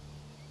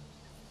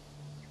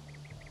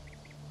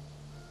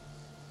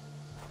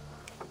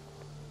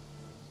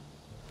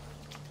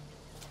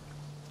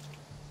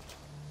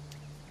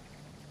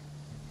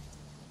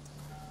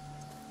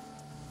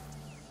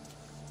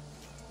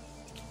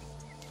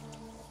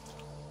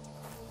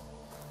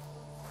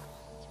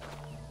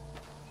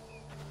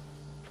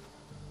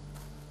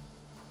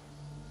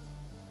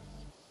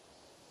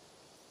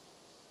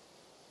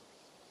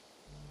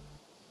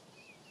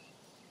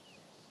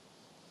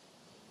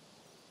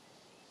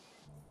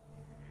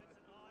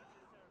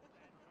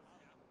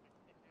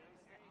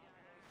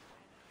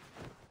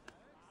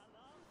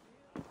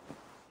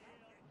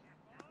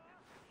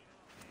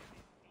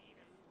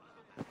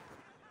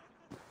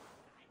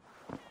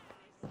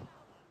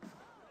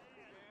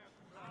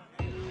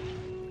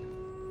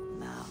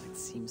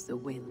 Seems the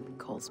wind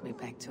calls me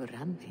back to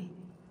Randi.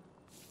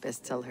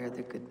 Best tell her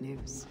the good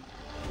news.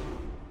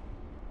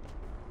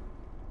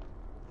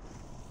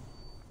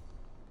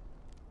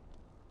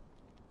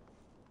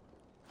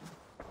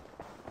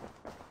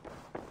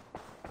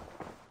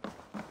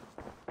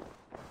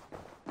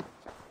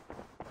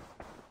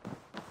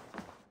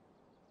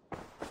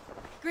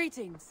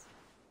 Greetings.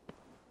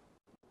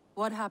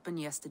 What happened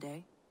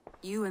yesterday?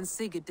 You and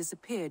Sigurd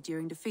disappeared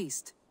during the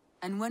feast.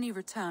 And when he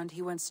returned,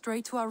 he went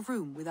straight to our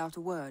room without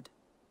a word.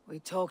 We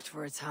talked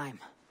for a time.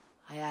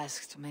 I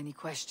asked many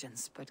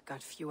questions, but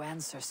got few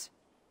answers.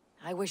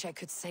 I wish I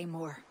could say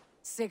more.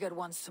 Sigurd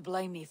wants to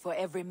blame me for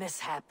every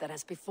mishap that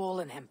has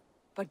befallen him,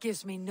 but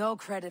gives me no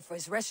credit for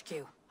his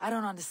rescue. I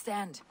don't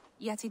understand.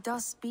 Yet he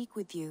does speak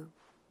with you.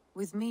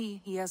 With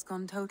me, he has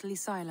gone totally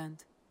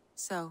silent.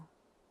 So,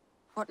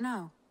 what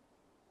now?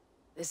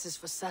 This is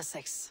for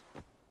Sussex.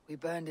 We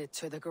burned it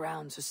to the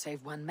ground to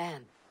save one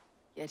man.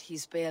 Yet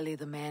he's barely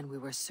the man we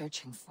were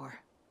searching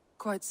for.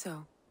 Quite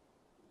so.